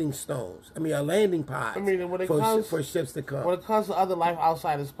landing stones. I mean, landing pods. I mean, when it for, comes for ships to come. When it comes to other life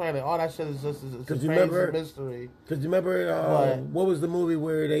outside this planet, all that shit is just it's a Cause you crazy remember- mystery. Cause you remember what was the movie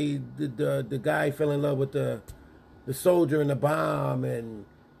where the guy fell in love with the soldier and the bomb and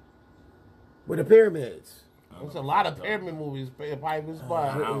with the pyramids. There's a lot of pyramid movies, pirates, but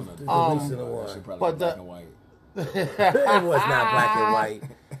I don't know. The recent one. That shit probably but black the- and white. It was not black and white.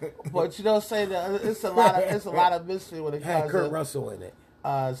 but you know, say that it's a lot of mystery when it It had comes Kurt to Russell in it.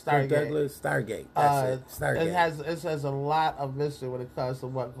 Stargate. Kurt Douglas, Stargate. That's it. Stargate. It has a lot of mystery when it comes to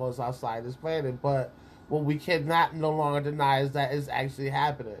what goes outside this planet, but what we cannot no longer deny is that it's actually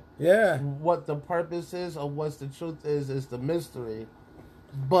happening. Yeah. What the purpose is or what the truth is the mystery.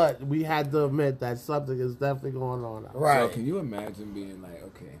 But we had to admit that something is definitely going on. Right. So can you imagine being like,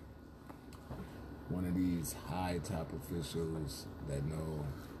 okay, one of these high top officials that know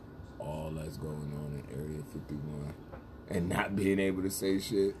all that's going on in Area 51 and not being able to say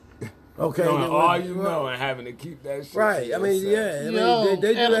shit? Okay. Knowing then all what- you know and having to keep that shit. Right. to I mean, yourself. yeah. I mean, Yo,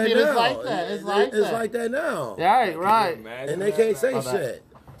 they do and I that mean, it's now. like that. It's like It's that. like that now. Right, right. Can you imagine And they that? can't say Like, shit.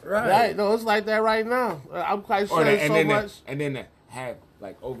 Right. Right, no, it's like that right now. I'm quite sure Or there's and so then much. and then have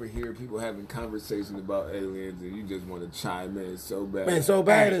like over here people having conversations about aliens and you just want to chime in so bad. Man, so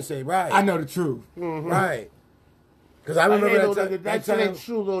bad Hey, and say, right. I know the truth. Right. Because I Hey, remember little that, nigga, that that shit time. ain't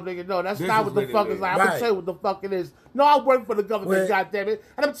true, little nigga. No, that's This not is what the what it fuck is. is like. I'm gonna Right. tell you what the fuck it is. No, I work for the government, Well- goddammit,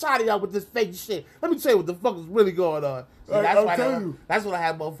 and I'm tired of y'all with this fake shit. Let me tell you what the fuck is really going on. See, I'll that's why tell that- you. that's what I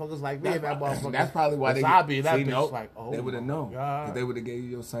have motherfuckers like me and that motherfucker. That's probably why they I be that see, bitch nope, like, oh, they would have my known. God. 'Cause they would have gave you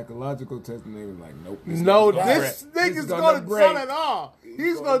your psychological test and they was like, nope. No, gonna this break. nigga's gonna gonna break. tell it all.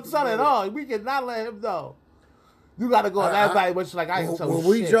 He's gonna tell it all. We cannot let him know. You gotta go on that evaluation like I ain't tell When you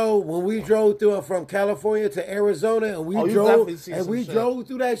we shit. drove through from California to Arizona, and we Oh, you drove definitely see some shit. drove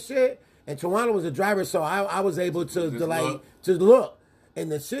through that shit, and Tawana was a driver, so I was able to like look. to look,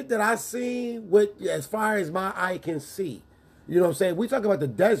 and the shit that I seen with as far as my eye can see, you know what I'm saying. We talk about the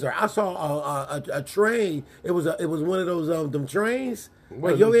desert. I saw a train. It was one of those them trains.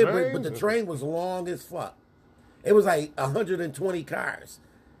 What, Like, yo, them but the trains? train was long as fuck. It was like 120 cars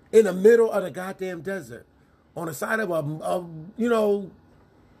in the middle of the goddamn desert on the side of a you know,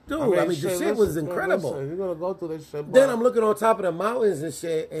 dude. I mean the shit was listen, incredible. listen, you're gonna go through this shit. Then bro. I'm looking on top of the mountains and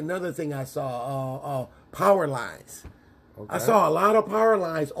shit. Another thing I saw, power lines. I saw a lot of power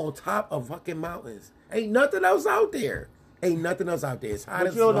lines on top of fucking mountains. Ain't nothing else out there. Ain't nothing else out there. It's hot But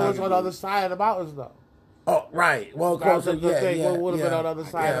as you don't know what's fuck. on the other side of the mountains, though. Oh, right. Well, That's closer. the Yeah, thing. yeah, What would have yeah. been on the other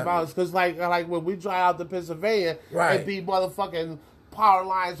side of the mountains? Because like when we drive out to Pennsylvania, Right. it'd be motherfucking power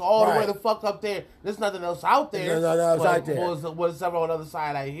lines all the way Right. the fuck up there. There's nothing else out there. There's nothing else But out there. what's ever on the other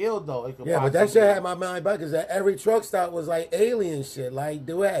side of that hill, though? It could Yeah, but that possibly- shit had my mind back because every truck stop was like alien shit. Like,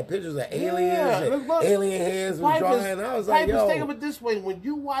 dude, had pictures of aliens, and look, alien hands was drawing. I was like, yo, think of it this way: when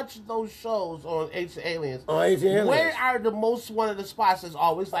you watch those shows on Ancient Aliens, on Ancient Aliens. where are the most one of the spots? Is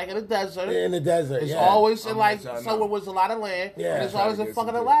always like in the desert. in the desert. It's yeah. always in I'm like gonna let y'all somewhere know. with a lot of land, Yeah. and it's Try always to in get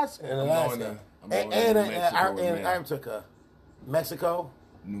fucking some Alaska. in I'm Alaska, going and to Mexico with Matt. Antarctica, Mexico,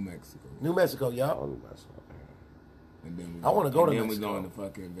 New Mexico. New Mexico, y'all. And then I wanna go to then Mexico. we going to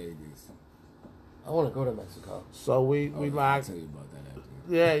fucking Vegas. I want to go to Mexico. So we I'll like. tell you about that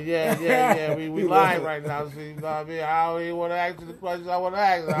after. Yeah. We lying right now. See, you know what I mean? I don't even want to ask you the questions I want to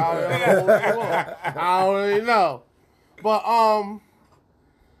ask. I don't even know what you want. I don't really know. But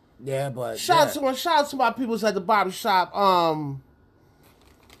Yeah, but shout out to my peoples at the barber shop.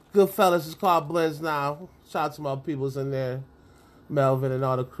 Goodfellas is called Blends now. Shout out to my peoples in there. Melvin and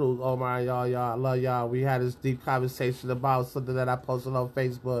all the crew, Omar and y'all, I love y'all. We had this deep conversation about something that I posted on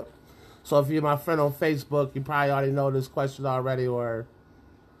Facebook. So if you're my friend on Facebook, you probably already know this question already, or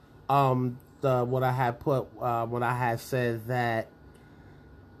what I had put when I had said that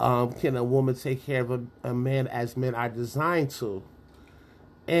can a woman take care of a man as men are designed to?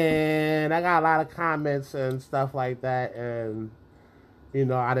 And I got a lot of comments and stuff like that, and you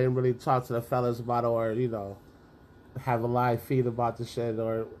know, I didn't really talk to the fellas about it, or you know, have a live feed about the shit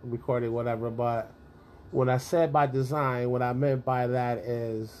or record it, whatever. But when I said by design, what I meant by that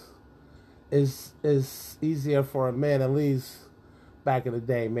is easier for a man, at least back in the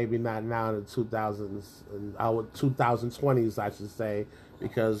day, maybe not now in the 2000s, and 2020s, I should say,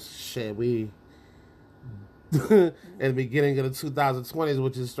 because shit, we in the beginning of the 2020s,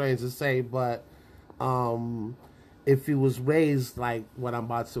 which is strange to say, but if he was raised like what I'm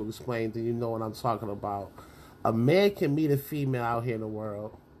about to explain, then you know what I'm talking about. A man can meet a female out here in the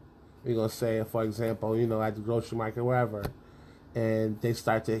world. We're going to say, for example, you know, at the grocery market, wherever, and they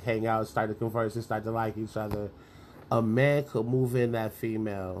start to hang out, start to converse, and start to like each other. A man could move in that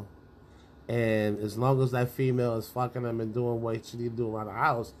female, and as long as that female is fucking him and doing what she need to do around the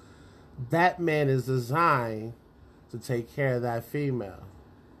house, that man is designed to take care of that female.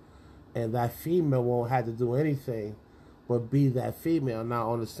 And that female won't have to do anything but be that female.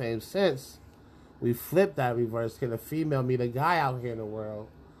 Now, on the same sense, we flip that reverse. Can a female meet a guy out here in the world?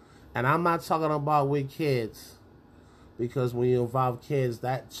 And I'm not talking about with kids, because when you involve kids,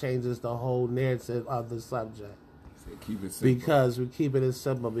 that changes the whole narrative of the subject. So keep it simple. Because we keep it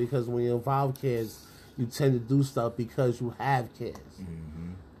simple. Because when you involve kids, you tend to do stuff because you have kids.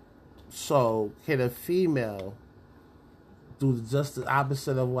 Mm-hmm. So can a female do just the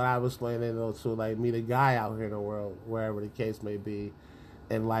opposite of what I was explaining to, like meet a guy out here in the world, wherever the case may be,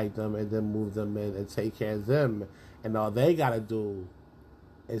 and like them, and then move them in and take care of them, and all they gotta do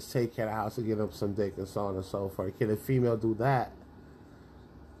is take care of the house and get them some dick and so on and so forth. Can a female do that?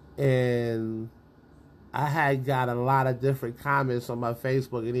 And I had got a lot of different comments on my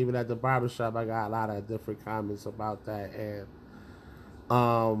Facebook, and even at the barbershop, I got a lot of different comments about that. And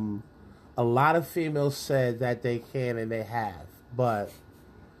a lot of females said that they can and they have, but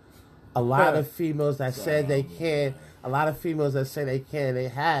a lot of females that said they can, a lot of females that say they can, they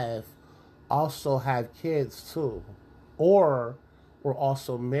have, also have kids too, or were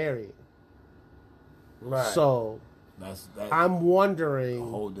also married. Right. So that's I'm wondering, a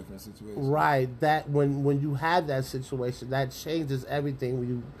whole different situation. Right, that when you have that situation, that changes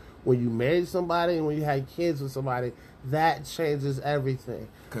everything. When you marry somebody and when you have kids with somebody, that changes everything.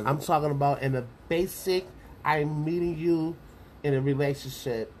 I'm talking about in a basic, I'm meeting you in a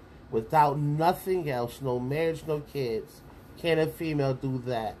relationship without nothing else, no marriage, no kids. Can a female do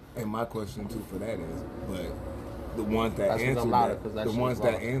that? And my question too for that is, but the ones that That's answered louder, that, the ones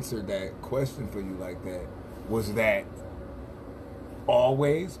that answered that question for you like that, was that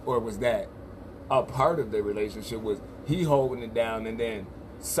always, or was that a part of the relationship? Was he holding it down and then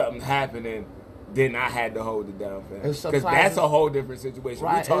something happened and then I had to hold it down for him? Because that's a whole different situation.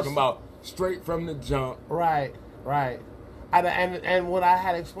 Right, we're talking about straight from the jump. Right. And what I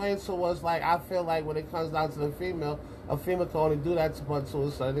had explained to was, like, I feel like when it comes down to the female, a female can only do that to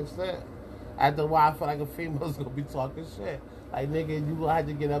a certain extent. After a while, I feel like a female's going to be talking shit. Like, nigga, you going to have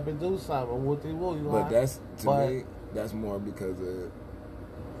to get up and do something. But that's, to me, that's more because of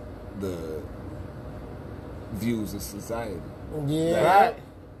the views of society. Yeah. Right.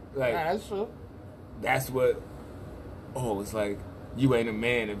 Like, yeah, that's true. That's what, it's like, you ain't a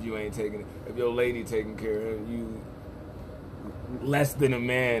man if you ain't taking, if your lady taking care of him, you less than a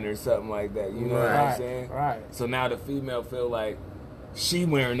man or something like that. You know what I'm saying? Right. So now the female feel like she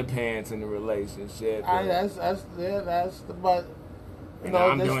wearing the pants in the relationship. That's the, but you know,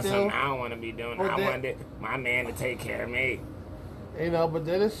 I'm doing still, something I don't want to be doing. I want my man to take care of me. You know, but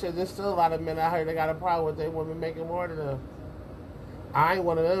then there's still a lot of men out here that got a problem with their women making more than them. I ain't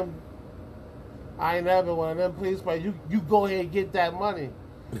one of them. I ain't never one of them. Please, but you go ahead and get that money.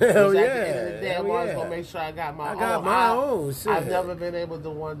 Hell yeah. At the end of the day, I'm always gonna make sure I got my own. Shit. I've never been able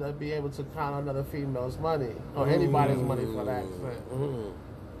to be able to count on another female's money or anybody's money for that.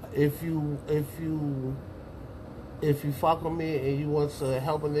 If you fuck with me and you want to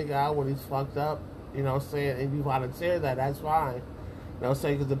help a nigga out when he's fucked up, you know what I'm saying, and you volunteer that's fine. You know what I'm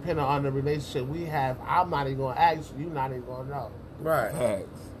saying? Because depending on the relationship we have, I'm not even gonna ask you. You're not even gonna know. Right.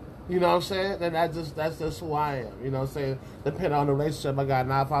 Thanks. You know what I'm saying? And that's just who I am. You know what I'm saying? Depending on the relationship I got.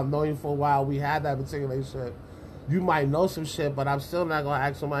 Now, if I've known you for a while, we had that particular relationship, you might know some shit, but I'm still not going to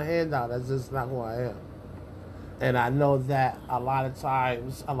ask for my hand out. That's just not who I am. And I know that a lot of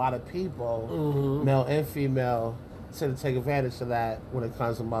times, a lot of people, male and female, tend to take advantage of that when it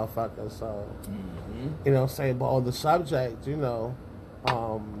comes to motherfuckers. So, you know what I'm saying? But on the subject, you know,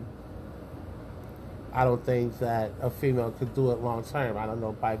 I don't think that a female could do it long term. I don't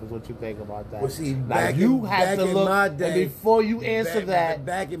know, Pipers, what you think about that. Well, see, like you have to look, my day, and before you answer that,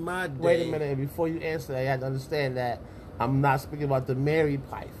 back in my day, wait a minute, and before you answer that, you have to understand that I'm not speaking about the married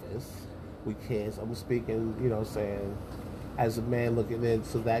Pipers with kids. I'm speaking, you know what I'm saying, as a man looking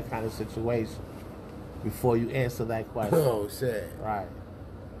into that kind of situation before you answer that question. Oh, shit. Right.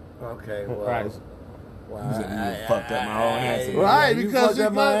 Okay, well. Right. Wow. You fucked up my whole answer. Right, you because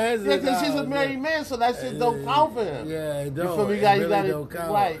answer, she's a married man, so that shit don't count for him. Yeah, it don't. You feel me? It You really gotta, don't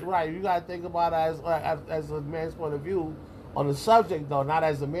count. right. You gotta think about it as a man's point of view on the subject, though, not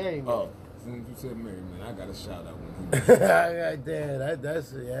as a married man. Oh, as soon as you said married man, I got a shout out when Damn,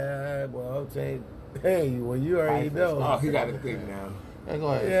 that's yeah. Well, I'm saying, hey, well, you already know. Oh, he got a thing now. Hey, go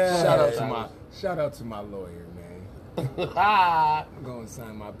ahead. Yeah. Shout out to my lawyer, man. Ah. I'm gonna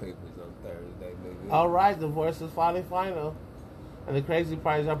sign my papers on Thursday, nigga. All right, divorce is finally final. And the crazy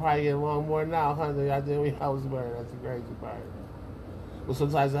part is I probably get along more now, huh, than I did when I was married. That's the crazy part. But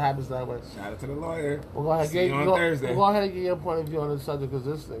sometimes it happens that way. Shout out to the lawyer. We'll go ahead, See you on Thursday. We'll go ahead and get your point of view on the subject because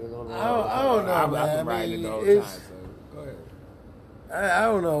this thing is on the I don't know, I've man. been riding it the whole It's- time, so go ahead. I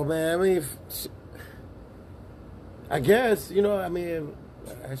don't know, man. I mean, I guess, you know, I mean,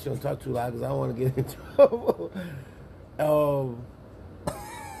 I shouldn't talk too loud because I don't want to get in trouble.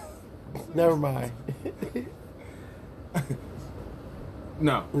 Never mind.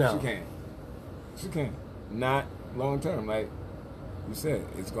 No, No. she can't. She can't. Not long term. Like you said,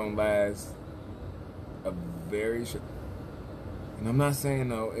 it's gonna last a very short. And I'm not saying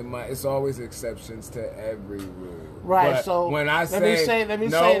no. It's always exceptions to every rule. Right. But So when I let me say no,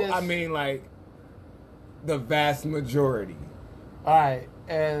 this. I mean like the vast majority. All right,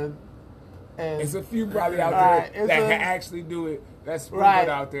 and It's a few probably out Right, there it's that a- can actually do it. That's sprinkled Right,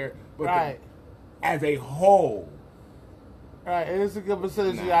 out there. But right. as a whole, Right, and it's a good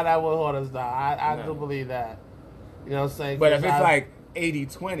percentage Nah. you got that will hold us down. I Nah. do believe that. You know what I'm saying? but if 'Cause it's like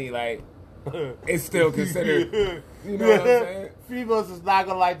 80-20, like it's still considered. You know what I'm saying? Females is not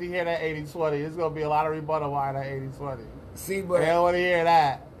gonna like to hear that 80-20. It's gonna be a lot of rebuttal behind that 80-20. See, They but don't want to hear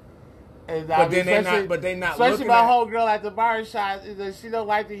that. And But then they not- but they not Especially looking my at- whole girl at the bar shop. She don't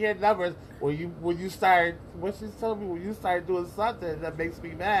like to hear numbers. When you start, what she's telling me, when you start doing something that makes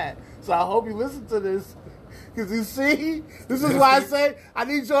me mad. So I hope you listen to this. Because you see, this is why I say I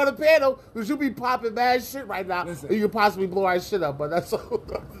need you on the panel. Because you be popping mad shit right now. Listen. You could possibly blow our shit up. But that's all.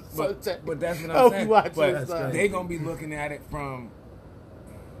 but that's what I I'm hope saying. you watch But this, they gonna be looking at it from.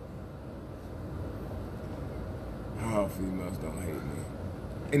 Oh, females don't hate me.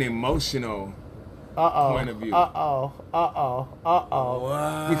 An emotional point of view. Wow.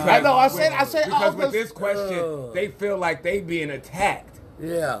 Because I know, I said, because with oh, this question, they feel like they being attacked,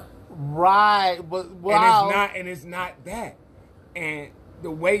 Yeah. right, but wow. and it's not that. And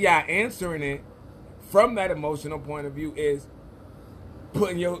the way y'all answering it from that emotional point of view is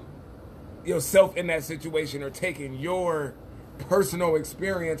putting yourself in that situation or taking your personal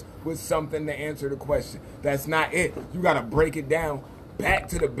experience with something to answer the question. That's not it. You got to break it down back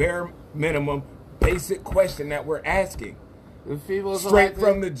to the bare minimum basic question that we're asking. The females Straight like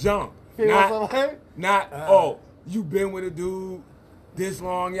from this. the jump. Females like- Not oh, you been with a dude this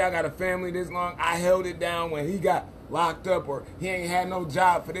long, y'all got a family this long. I held it down when he got locked up or he ain't had no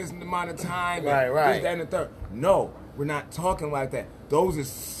job for this amount of time. and Right. This, that, and the third. No, we're not talking like that. Those are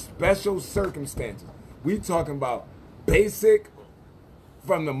special circumstances. We talking about basic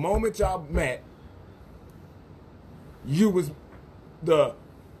from the moment y'all met, you was the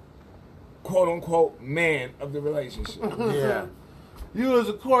quote unquote man of the relationship. Yeah. You was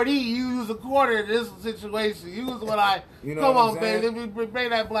a quarter. You was a quarter in this situation. You was what I. You know come what on, I'm baby. saying? Let me bring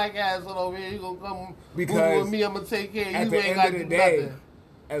that black ass on over here. You gonna come Because with me? I'm gonna take care of you. at You the ain't end got of to the do day,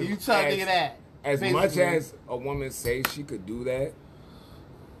 nothing. You tell nigga that. As much basically. as a woman says she could do that,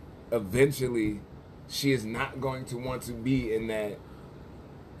 eventually she is not going to want to be in that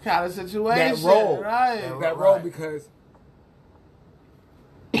kind of situation, role. right? that role because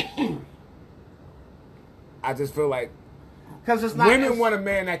I just feel like Because it's not women want a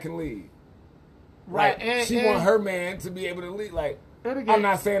man that can lead. right. Like, and, she and, want her man to be able to lead. Like, And again- I'm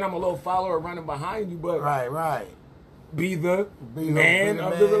not saying I'm a little follower running behind you, but Right. be the Be the- man be the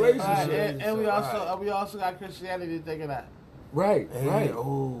of man. the Right, relationship. and we also got Christianity thinking that. Right, Hey, right.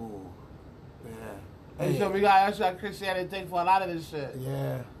 Oh. Yeah. And so we got Christianity think for a lot of this shit.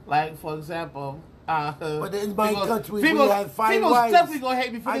 Yeah. Like for example, But in my females- country, females, we had 5 females wives. definitely gonna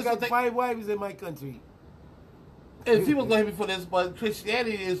hate me for I this. got but 5 wives in my country. and people gonna hate me for this, but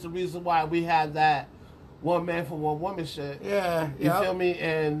Christianity is the reason why we have that one man for one woman shit. Yeah, You feel me?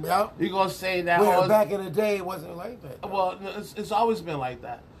 And Yep. you're gonna say that Well, back in the day, it wasn't like that. well, it's always been like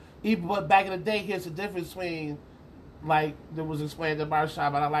that. Even but back in the day, here's the difference between, like there was explained in the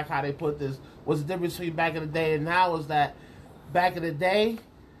barbershop, and I like how they put this. What's the difference between back in the day and now is that back in the day,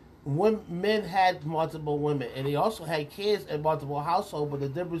 men had multiple women, and they also had kids in multiple households. But the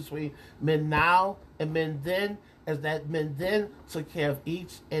difference between men now and men then is that men then took care of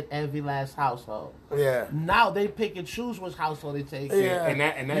each and every last household. Yeah. Now they pick and choose which household they take. Yeah.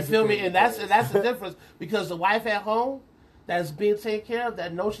 And that's You feel the me? thing. And that's the difference because the wife at home that's being taken care of,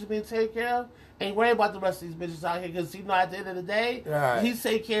 that knows she's being taken care of, ain't worried about the rest of these bitches out here because you know at the end of the day, Right. he's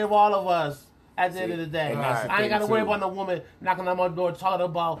taking care of all of us. At the end of the day, and that's the I ain't got to thing, worry too. about no woman knocking on my door talking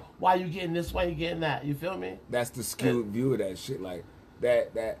about why you getting this, why you getting that. You feel me? That's the skewed view of that shit. Like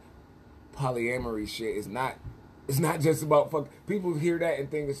that polyamory shit is not. It's not just about fuck. People hear that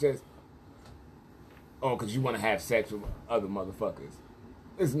and think it's just, oh, because you want to have sex with other motherfuckers.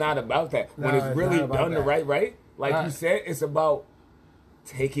 It's not about that. When No, it's it's really not about done the that. right way, like Right. you said, it's about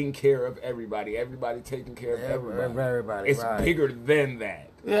taking care of everybody. Everybody taking care of everybody. everybody, It's right. bigger than that.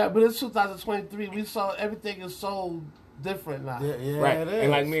 Yeah, but it's 2023. We saw everything is so different now. Yeah, Right. it is.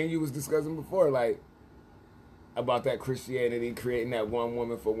 And like me and you was discussing before, like about that Christianity creating that one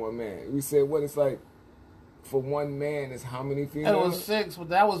woman for one man. We said what it's like for one man is how many It females? was 6, but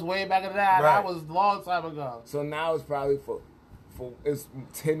that was way back in the day. Right. That was a long time ago. So now it's probably for it's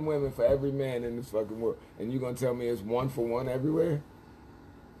 10 women for every man in this fucking world. And you gonna tell me it's one for one everywhere?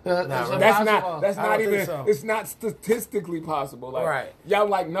 It's right. That's impossible. not. That's I not don't think even. so. It's not statistically possible. Like Right. y'all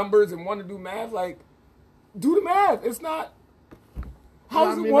like numbers and want to do math. Like do the math. It's not.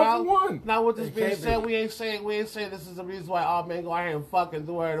 How's it one for one? Now with this It being can't said, be. we ain't saying this is the reason why all men go out here and fuck and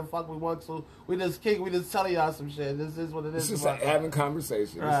do whatever the fuck we want to. We just telling y'all some shit. This is what it is. It's just about that. having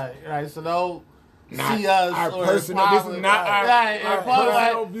conversations. Right. So don't Not see us our or personal. This is probably- not our, Right, our probably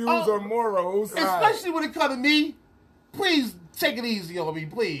personal like, views oh, or morals. especially when it comes to me. Please take it easy on me,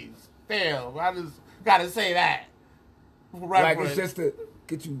 please. Damn, I just gotta say that. Like Reference. it's just to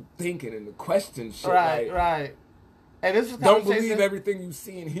get you thinking and to question shit. right, like, right. And this is Don't conversation. believe everything you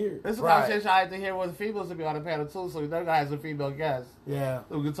see and hear. This is a Right. conversation I like to hear with the females to be on the panel too. So they're gonna have some female guests. Yeah.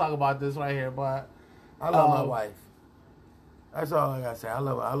 We can talk about this right here, but I love my Um, wife. That's all I gotta say. I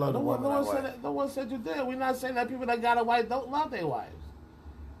love her. I love the no woman I one said wife. that. No one said you did. We're not saying that people that got a wife don't love their wives.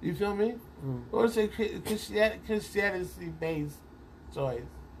 You feel me? Or say Christianity based choice.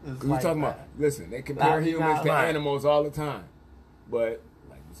 Cause we talking about, listen, they compare Nah, humans nah, to right. animals all the time. But,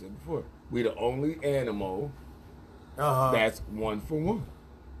 like we said before, we the only animal that's one for one.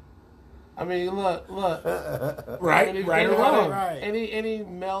 I mean, look. Right? Any, Right or any, wrong? Right. any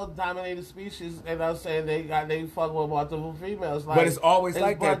male-dominated species, and I'm saying they fuck with multiple females. Like, But it's always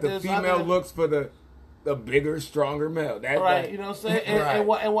like but that. The there's female other- looks for the bigger, stronger male. That, Right, that- you know what I'm saying? And,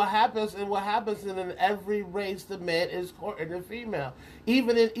 Right. and what happens in every race, the man is courting the female.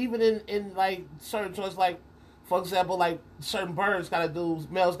 Even in like certain choices, like for example, like certain males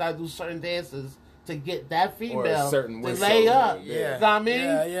gotta do certain dances to get that female certain to whistle, lay up. yeah. You know what I mean?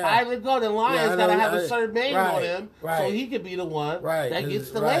 Yeah. I would go. The lion's I gotta know, have a certain mane on right, him, so right. he could be the one Right. that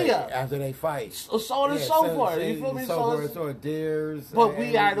gets the right. layup. After they fight. So on and so forth. You feel me? So forth, so deers. But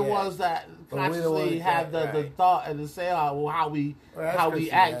we are the yeah. ones that But we the consciously ones have that- the right. thought and the say how we Well, that's how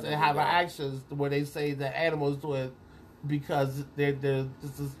we act Christianity, and have our yeah. actions where they say that animals do it because they're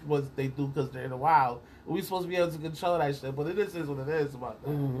this is what they do because they're in the wild. We supposed to be able to control that shit, but it is what it is about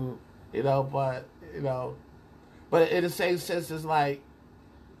that. Mhm. You know, but in the same sense, it's like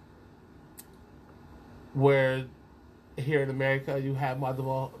where here in America you have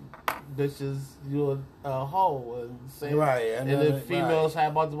multiple bitches, you a hoe, and same, Right, and and then then- females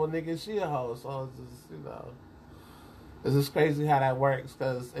have multiple niggas, she a hoe. So it's just it's just crazy how that works.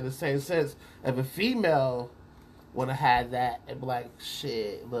 Because in the same sense, if a female would have had that and be like,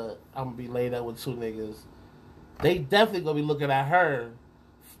 shit, look, I'm gonna be laid up with 2 niggas, they definitely gonna be looking at her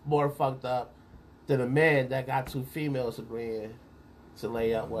more fucked up than a man that got 2 females agreeing to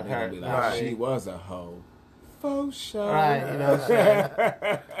lay up with They're her. gonna be You like, know what I she mean? was a hoe. Faux show. Right, you know what I'm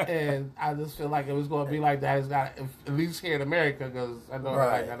saying? And I just feel like if it's going to be like that, it's got at least here in America, because I know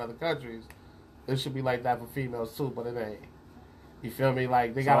Right. like that in other countries, it should be like that for females too, but it ain't. You feel me?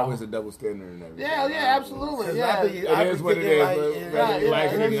 Like they It's got always a double standard and everything. yeah, absolutely, 'Cause yeah. I be is what it thinking is, like but in, whether you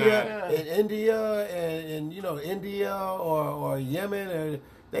like it or India, not. in India and India or Yemen,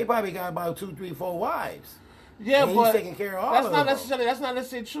 they probably got about 2, 3, 4 wives. Yeah, And he's but taking care of all that's of not them.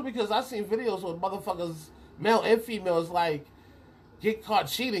 necessarily true, because I've seen videos where motherfuckers, male and females, like get caught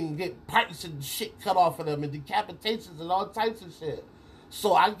cheating, and get parts and shit cut off of them, and decapitations and all types of shit.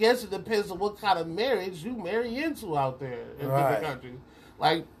 So I guess it depends on what kind of marriage you marry into out there in different countries.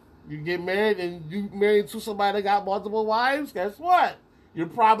 Like, you get married and you married to somebody that got multiple wives, guess what? You're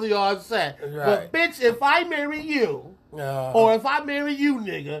probably all set. Right. But, bitch, if I marry you, or if I marry you,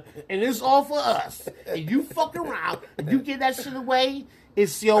 nigga, and it's all for us, and you fuck around, and you get that shit away,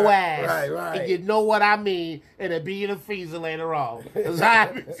 it's your ass. Right. And you know what I mean, and it'll be in the freezer later on. Cut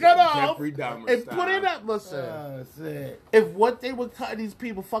off Jeffrey Dahmer and style. put it up. Listen, Shit. if what they were cutting these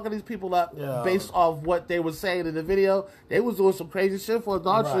people, fucking these people up based off what they were saying in the video, they was doing some crazy shit for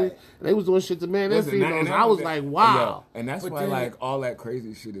adultery. Right. And they was doing shit to men and Listen, females. that- I was that- like, wow. yo, and that's But why then- like all that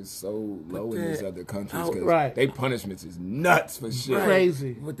crazy shit is so low in these other countries because Right. they punishments is nuts for shit. Right.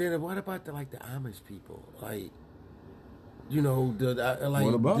 Crazy. But then what about the Amish people? Like, you know, like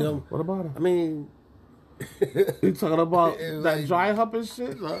What about them? them? What about him? I mean, You talking about that like- dry humping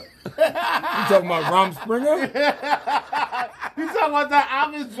shit? Huh? You talking about Rom Springer? You talking about that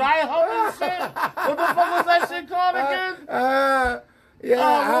Amish dry humping shit? What the fuck was that shit called again?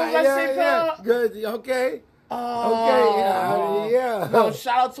 yeah, what was that shit called? Good, okay. Oh. Yeah. No,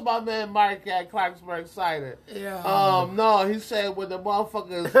 shout out to my man Mark at Clarksburg Cider. Yeah. No, he said when the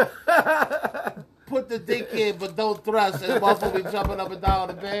motherfuckers put the dick in but don't thrust, and the motherfucker be jumping up and down on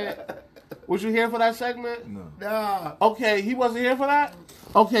the bed. Was you here for that segment? No. Nah. Okay, he wasn't here for that?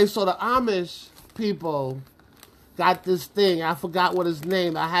 Okay, so the Amish people got this thing. I forgot what his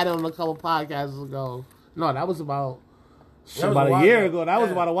name. I had it on a couple podcasts ago. No, that was about a year ago. That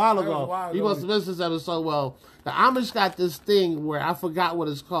was about a while ago. You must have missed this episode. Well, the Amish got this thing where I forgot what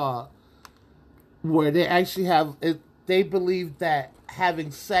it's called, where they actually have it. They believe that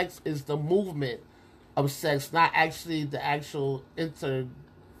having sex is the movement of sex, not actually the actual intercourse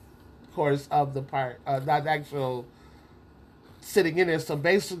of the part, not the actual sitting in there. So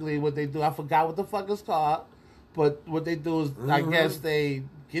basically, what they do, I forgot what the fuck it's called, but what they do is, I guess they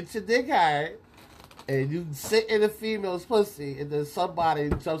get your dick hard. And you sit in a female's pussy, and then somebody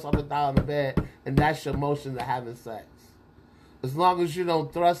jumps up and down the bed, and that's your motion to having sex. As long as you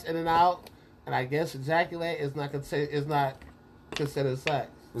don't thrust in and out, and I guess ejaculate, it's not considered sex.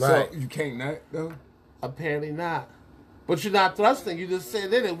 Right. So you can't nut though? Apparently not. But you're not thrusting, you just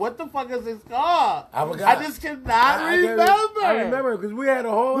sit in it. What the fuck is this called? I forgot. I just cannot remember. I remember because we had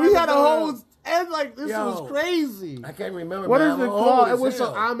a whole. And like, this Yo. was crazy. I can't remember. What man. is it I'm old called? as It was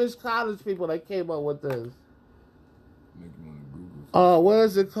some hell. Amish college people that came up with this. Make you want to Google. What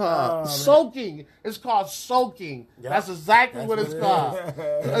is it called? man. Soaking. It's called soaking. Yep. That's exactly That's what what it's it called. is.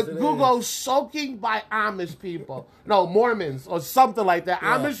 Yes, it Google soaking by Amish people. No, Mormons or something like that.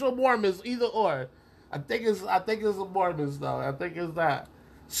 Yeah. Amish or Mormons, either or. I think it's the Mormons though. I think it's that.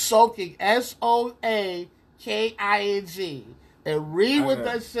 Soaking. SOAKING. And read what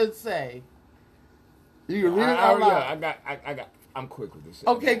that shit say. You can read it out loud. I got. I'm quick with this shit.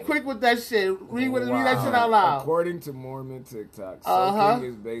 Okay, quick with that shit. Read that shit out loud. According to Mormon TikTok, Uh-huh. soaking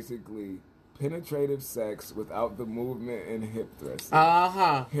is basically penetrative sex without the movement and hip thrusting.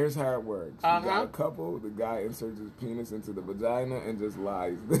 Uh-huh. Here's how it works. You Uh-huh. got a couple, the guy inserts his penis into the vagina and just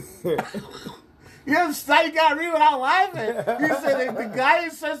lies there. You gotta read without laughing. You said that the guy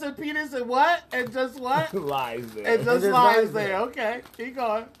inserts his penis and what? And just what? lies there. And just lies there. Okay, keep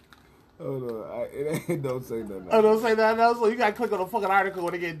going. Hold on. It don't say nothing. I don't say nothing else. So you gotta click on the fucking article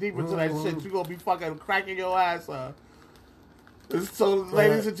when they get deeper into that shit. You gonna be fucking cracking your ass up. So,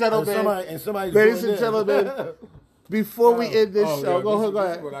 ladies and gentlemen, ladies and gentlemen, before we end this show, yo, go this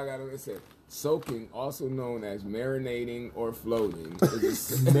ahead. is what I gotta say. Soaking, also known as marinating or floating,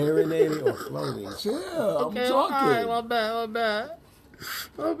 is a Marinating or floating. chill. Okay, I'm talking. all right,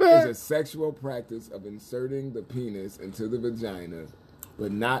 my bad. Is a sexual practice of inserting the penis into the vagina,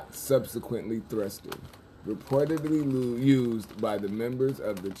 but not subsequently thrusting. Reportedly used by the members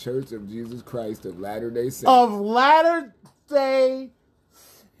of the Church of Jesus Christ of Latter-day Saints Of Latter-day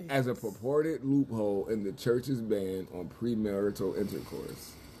as a purported loophole in the church's ban on premarital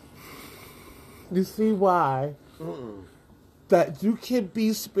intercourse. You see why? That you can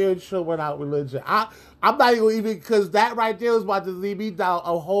be spiritual without religion. I'm not even because that right there was about to lead me down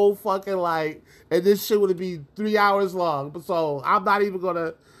a whole fucking and this shit would be 3 hours long. So I'm not even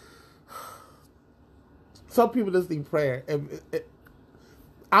gonna. Some people just need prayer, and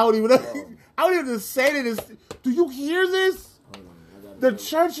I don't even know. I don't even say this. Do you hear this? The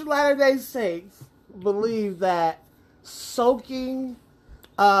Church of Latter-day Saints believe that soaking,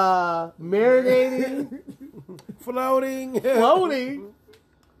 marinating, Floating.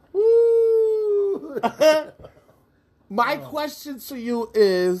 Woo! My question to you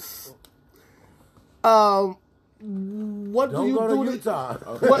is, what Don't do you go do to Utah.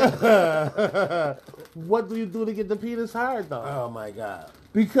 what do you do to get the penis hard, though? Oh, my God.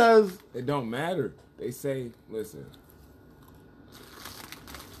 Because It don't matter. They say, listen.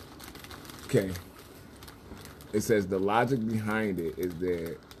 Okay. It says the logic behind it is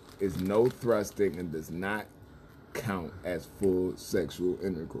there is no thrusting and does not count as full sexual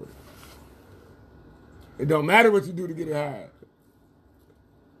intercourse. It don't matter what you do to get it hard.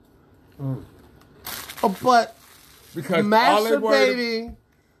 but Because all they worried masturbating,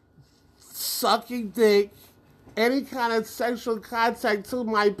 sucking dick, any kind of sexual contact to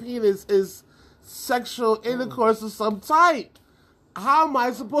my penis is sexual intercourse of some type. How am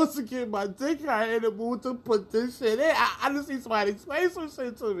I supposed to get my dick hard in the mood to put this shit in? I just need somebody to explain some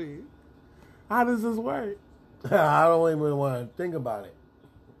shit to me. How does this work? I don't even want to think about it.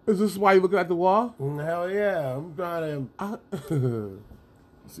 Is this why you're looking at the wall? Hell yeah. I'm trying to...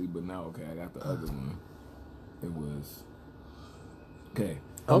 See, but now, okay, I got the other one. It was... Okay.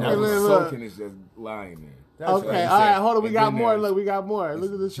 Okay, Now the look. soaking is just lying there. That's Okay, what all I right, hold on. We And got then more. there's- Look, we got more.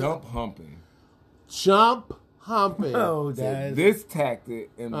 Look at this Jump humping. Jump humping. Oh, Said that's... this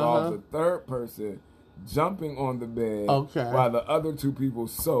tactic involves Uh-huh. a third person jumping on the bed Okay. while the other two people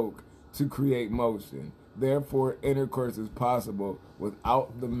soak to create motion. Therefore, intercourse is possible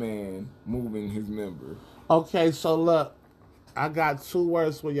without the man moving his member. Okay, so look, I got 2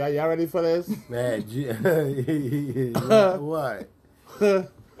 words for y'all. Y'all ready for this? Man, what?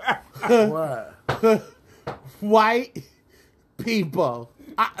 What? White people.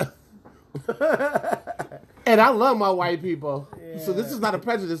 And I love my white people. So this is not a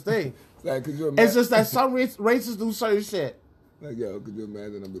prejudice thing. Like, could you imagine? It's just that some races do certain shit. Like, yo, could you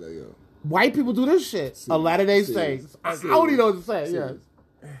imagine? I'll be like, yo. White people do this shit. A lot of these Serious. things. I don't even know what to say. Yes. Serious.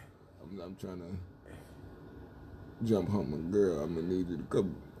 I'm trying to jump hump a girl. I'm gonna need you to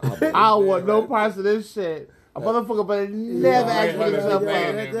come. I don't want no parts of this shit. A motherfucker better never ask me to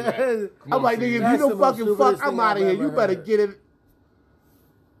jump on. I'm like, nigga, if you don't fucking fuck, I'm out of here. You better get it.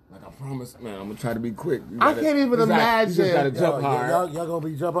 Like, I promise, man, I'm gonna try to be quick. I can't even imagine. You just gotta jump hard. Y'all gonna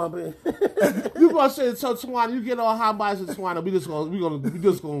be jump humping? You gonna say tell Tawana, you get all hot bodies with Tawana, we just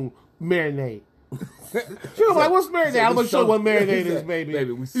gonna marinate. She was like, what's marinate? I'm gonna show you what marinate is, baby.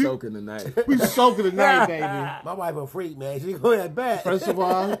 Baby, we soaking tonight. We soaking tonight, baby. My wife a freak, man. She go ahead back. First of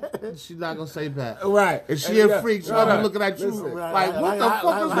all, she's not gonna say that. Right. If she a freak, she's gonna be looking at you Listen, like, what the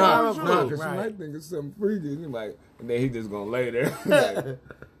fuck is like, wrong with Nah, you? because Right. she might think it's something freaky. And, you're like, and then he just gonna lay there. Like,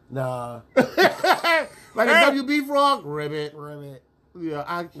 Nah. Like a WB frog? Ribbit. Ribbit. Yeah,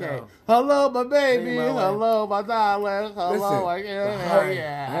 I can't. No. Hello, my baby. Hey, my wife. Hello, my darling. Hello, listen, I I ain't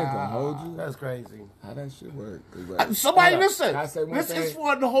yeah. gonna hold you. That's crazy. How that shit work? 'Cause, like, Somebody hold on. listen. Can I say one This thing? is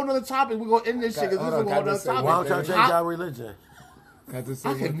for a whole nother topic. We're gonna end this shit because this Hold is on, a can I whole just nother say Why topic. don't y'all change y'all religion? Can I just say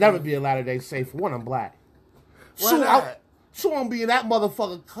I one could thing? never be a Latter-day Saint. For one, I'm black. Why So not? I'm being that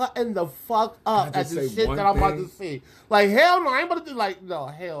motherfucker cutting the fuck up Can I at just the say shit one that I'm about thing? to see. Like, hell no, I ain't about to do like, no,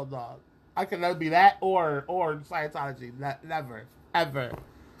 hell no. I can never be that or Scientology. Never. Ever.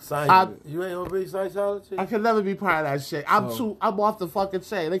 Science. You ain't gonna be Scientology? I can never be part of that shit. I'm off the fucking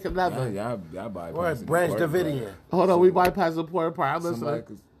chain. They can never. Y'all bypassing What? the Branch important Davidian. part. Hold on, we bypass the important part. I'm Somebody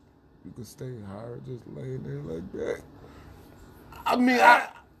listening. you could stay hard just laying there like that. I mean,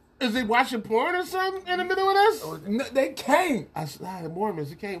 is they watching porn or something in the middle of this? No, they can't. The Mormons,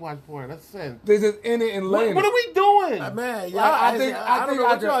 you can't watch porn. That's sin. They just in it and laying. What are we doing? Man, y'all, I think I don't know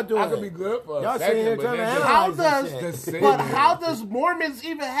what y'all doing. I could be good for Y'all a sitting here second, but trying to then just- analyze How this does? shit. But how does Mormons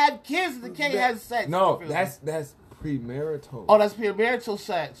even have kids if they can't have sex? No, that's premarital. Oh, that's premarital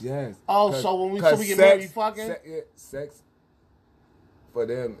sex. Yes. Oh, so when we get married, we fucking. Sex for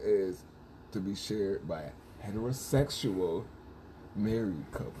them is to be shared by a heterosexual married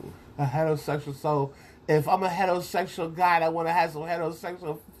couple. A heterosexual. So if I'm a heterosexual guy that want to have some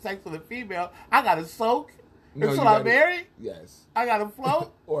heterosexual sex with a female, I gotta soak until you I'm gotta- married. Yes. I gotta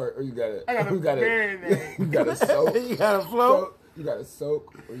float. Or you gotta. I gotta you gotta marinate. You gotta soak. You gotta float. You gotta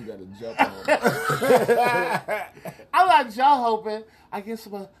soak or you gotta jump on. I'm not y'all hoping. I get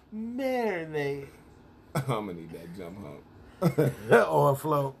some marinade. I'm gonna need that jump hump. Or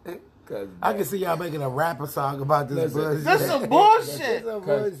float. Cause I can see y'all making a rapper song about this Listen, bullshit. This some bullshit. This some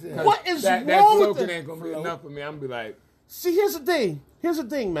bullshit. What is that wrong with soaking this? ain't gonna be enough for me. I'm gonna be like, See, here's the thing. Here's the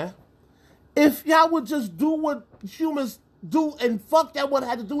thing, man. If y'all would just do what humans do and fuck that what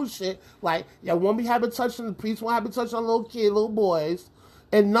had to do with shit, like y'all won't be having touching the priests won't have to touch on little kid, little boys,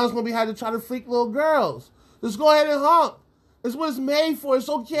 and nuns gonna be having to try to freak little girls. Just go ahead and hump. It's what it's made for. It's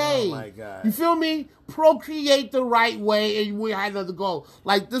okay. Oh, my God. You feel me? Procreate the right way, and we had to go.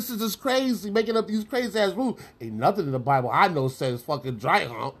 Like this is just crazy, making up these crazy ass rules. Ain't nothing in the Bible I know says fucking dry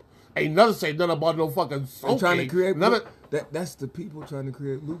hump. Ain't nothing say nothing about no fucking soaking. I'm trying to create. None of- That's the people trying to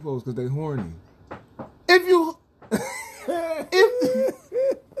create loopholes because they horny. If you, if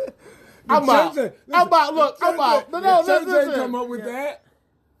I'm out. Look, I'm out. No, church listen. ain't come up with that.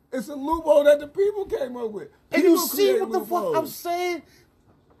 It's a loophole that the people came up with. And People you see what the loopholes. fuck I'm saying?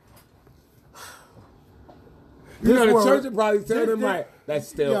 You know, the world- church would probably tell them like, that's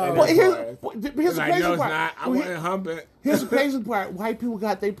still. Yeah, in But the here's class. the Like, crazy no, it's part. not. I wasn't humping. Here's the crazy part. White people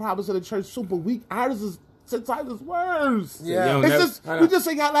got their problems in the church super weak. Ours is 10 times worse. Yeah. You don't It's never- just, hold we on. just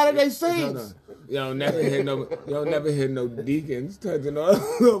ain't got Latter-day Hold Saints. on. You don't never hear no deacons touching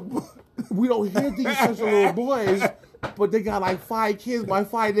on. We don't hear these such little boys, but they got like 5 kids by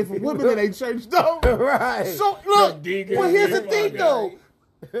 5 different women in their church, though. Right. So, look, deacon, well, here's the yeah, thing, okay. though.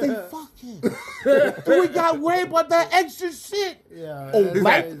 They fucking. We got worried about that extra shit. Yeah, Oh, that's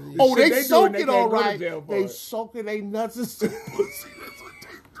black. crazy. Oh, Shit they they doing, soaking they can't all go to right. jail for They it. soaking they nuts and pussy. That's what they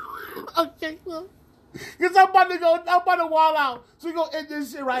doing. Okay, look. Because I'm about to wall out. So we gonna end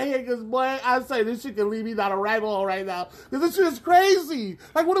this shit right here. Because, boy, I say this shit can leave me down a rabbit hole right now. Because this shit is crazy.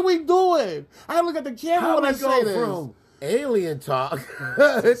 Like, what are we doing? I gotta look at the camera How when I we say go this. from alien talk?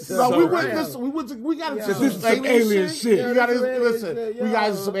 No, we went right. this. We got into Yeah. some This is some alien alien shit. shit. We got Yeah, into this is alien listen. shit, We got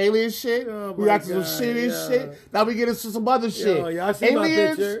into yo. some alien shit. Oh, we my got to some God, serious yeah. shit. Now we get into some other shit. y'all see my Aliens,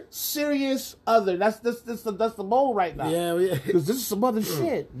 picture? serious, other. That's the mode right now. Yeah, Because this is some other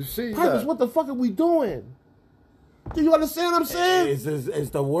shit. You see Pipers, that? what the fuck are we doing? Do you understand what I'm saying? It's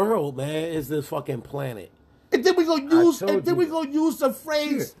the world, man. It's this fucking planet. And then we gonna use. told And then you. we gonna use the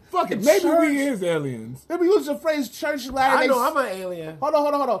phrase. Fuck it. Maybe church. we is aliens. Then we use the phrase church and Latter-day I know I'm an alien. Hold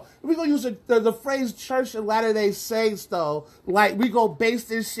on. We gonna use the phrase church and Latter-day Saints though. Like we gonna base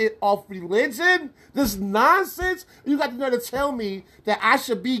this shit off religion? This nonsense? You got to know to tell me that I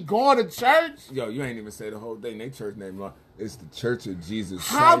should be going to church? Yo, you ain't even say the whole thing. They church name wrong. It's the Church of Jesus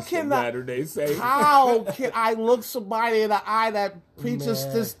How Christ can of I- Latter-day Saints. How can I look somebody in the eye that preaches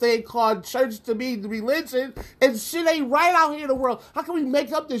Man. this thing called church to be the religion and shit ain't right out here in the world? How can we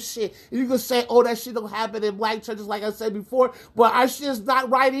make up this shit? And you can say, oh, that shit don't happen in black churches like I said before, but our shit's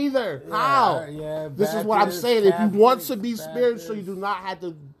not right either. How? yeah, This is what I'm Baptist, saying. If you want to Catholic, be spiritual, you Baptist, do not have to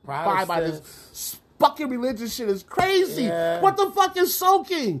abide by this Protestants. fucking religious shit is crazy. Yeah. What the fuck is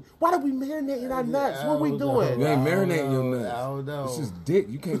soaking? Why are we marinating our nuts? What are we I don't doing? You ain't marinating your know. nuts. I don't know. It's just dick.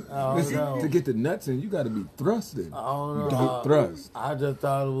 You can't. don't Listen, know. to get the nuts in, you got to be thrusted. I don't know. You don't thrust. I just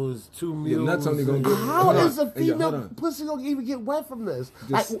thought it was 2 mules. Your nuts only gonna get. How Hold on. is a Hey, yo, hold female on. pussy gonna even get wet from this?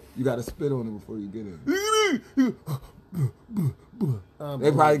 Just, Like, you got to spit on it before you get in.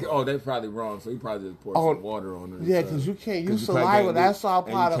 They probably wrong. So you probably just pour some water on it. yeah, 'cause you can't use you probably saliva. can't That's use- all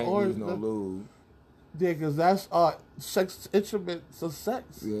and part you of can't origin. use no lube. Yeah, because that's sex instruments of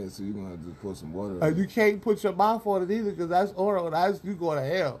sex. Yeah, so you're gonna have to pour some water. And you can't put your mouth on it either because that's oral. That's you going to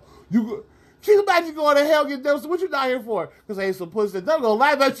hell. Can you imagine going to hell? Get them. So what you not here for? Because ain't some pussy. They're gonna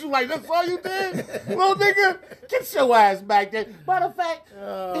laugh at you like that's all you did, little nigga. Get your ass back there. Matter of fact,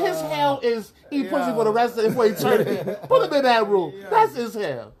 his hell is eat pussy for the rest of eternity. Put him in that room. That's his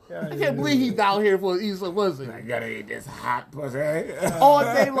hell. I can't believe he's down here for eat some pussy I gotta eat this hot pussy. all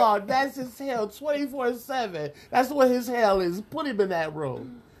day long. That's his hell, 24/7. That's what his hell is. Put him in that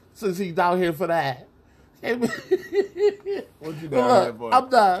room since he's down here for that. What you down here for? I'm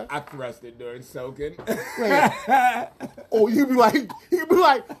done. I thrusted during soaking. Oh, you be like,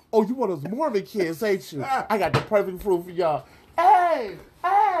 oh, you one of those Mormon kids, ain't you? I got the perfect proof for y'all. Hey,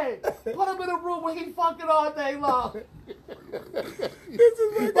 put him in a room where he fucking all day long. This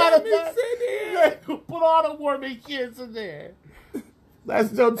is what Matter got me of fact, sitting here. put all the Mormon kids in there.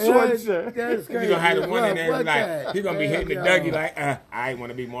 That's no torture. That's You crazy. gonna have the one in there What's like that? he gonna be hitting the Yo. Dougie like, I ain't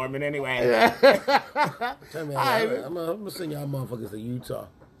wanna be Mormon anyway. Tell me, Alright. I'm gonna send y'all motherfuckers to Utah.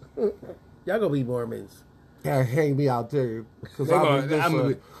 Y'all gonna be Mormons. Yeah, hang me out there because They I'm gonna- gonna I'm gonna have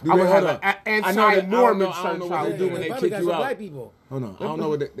be- do they- an hold on. anti-Mormon I don't know church what out they do there. when they Probably kick got you some out. black people. Hold on, I don't know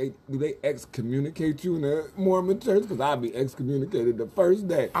what they excommunicate you in the Mormon church because I'd be excommunicated the first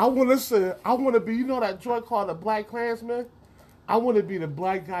day. I want to be, you know that joint called the Black Klansman? I want to be the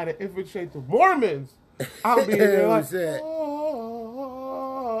black guy that infiltrate the Mormons. I'll be in there like, Who's that?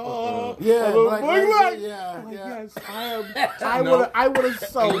 oh, Yeah, oh, Black boy, Klansman, like, yeah, like, yeah. yes, I am. No. I would have And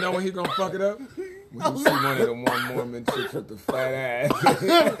sold. you know when he gonna fuck it up? When you see one of them one Mormon chicks with the fat ass.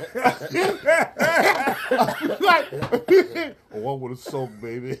 Like, oh, I would have sold,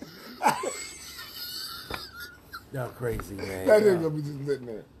 baby. Y'all crazy, man. That nigga gonna be just sitting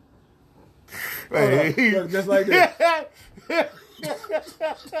there. Hey. Look, just like this.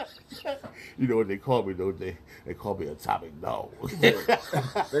 You know what they call me, don't they? They call me Atomic Dog. They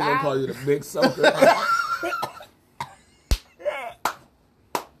gonna call you the big soaker.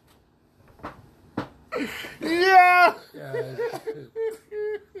 Yeah. Yo,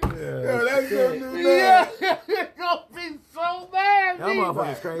 that's so new, man. Yeah.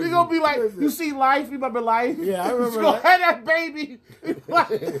 motherfucker's crazy. We gonna be like, you see Life? You remember Life? Yeah, I remember Go that. ahead, that baby.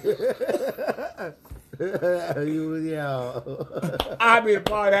 Yo. I be a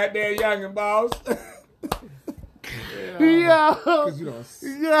part of that there youngin' boss. Yo. Cause you don't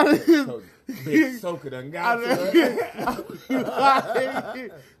Yeah. so big soaker done got to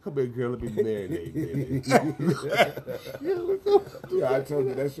it. Come here, girl. Let me marinate, baby. Yeah, I told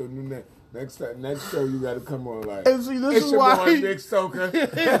you that's your new name. Next show you gotta come on like. And see, this It's is your why. boy Big Soaker.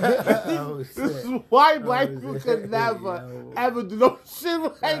 Oh, This shit. is why black Oh, people shit. could never, Yo. ever do no shit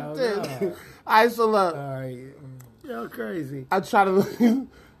like No, this. no. All right, so look. All right. Yo, crazy. I try to.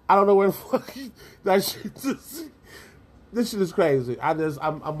 I don't know where the fuck that shit. This shit is crazy.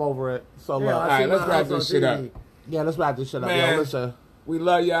 I'm over it. So Yeah, look. I All right, see let's my wrap house this on shit up. TV. Yeah, let's wrap this shit up. Man. Yo, listen. We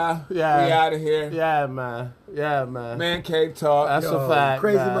love y'all. Yeah. We out of here. Yeah, man. Yeah, man. Man Cave Talk. That's Yo, a fact.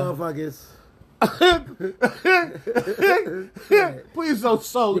 Crazy man. motherfuckers. Please don't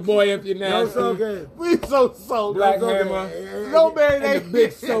soak. Your boy if you're No, nasty. so good. Please don't soak. Black so good. Hammer. No man, And the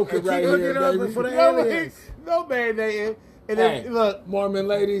Big Soaker right Keep here, looking up baby. for the No man, aliens. no man, they. And Hey, then look. Mormon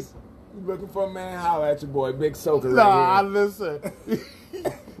ladies, you looking for a man? Holla at your boy Big Soaker Nah, right listen.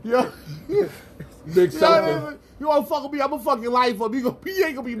 Yo, here. Big Soaker. yo, you won't fuck with me. I'm gonna fuck your life up. You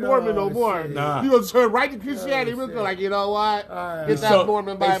ain't gonna be Mormon no more. shit. Nah. You gonna turn right to Christianity. We're shit. gonna like, you know what? All right. Get that Soak.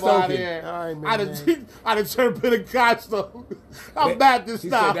 Mormon They Bible out of soaking. here. All right, man. I'd have turned Pentecostal. I'm Baptist He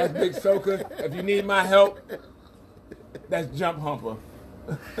said now. that's Big Soaker. If you need my help, that's Jump Humper.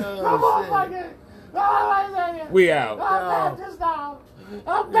 We out. I'm Baptist now.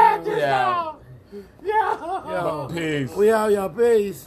 I'm Baptist Yeah. now. Yeah. Yo, Peace. we out, y'all. Peace.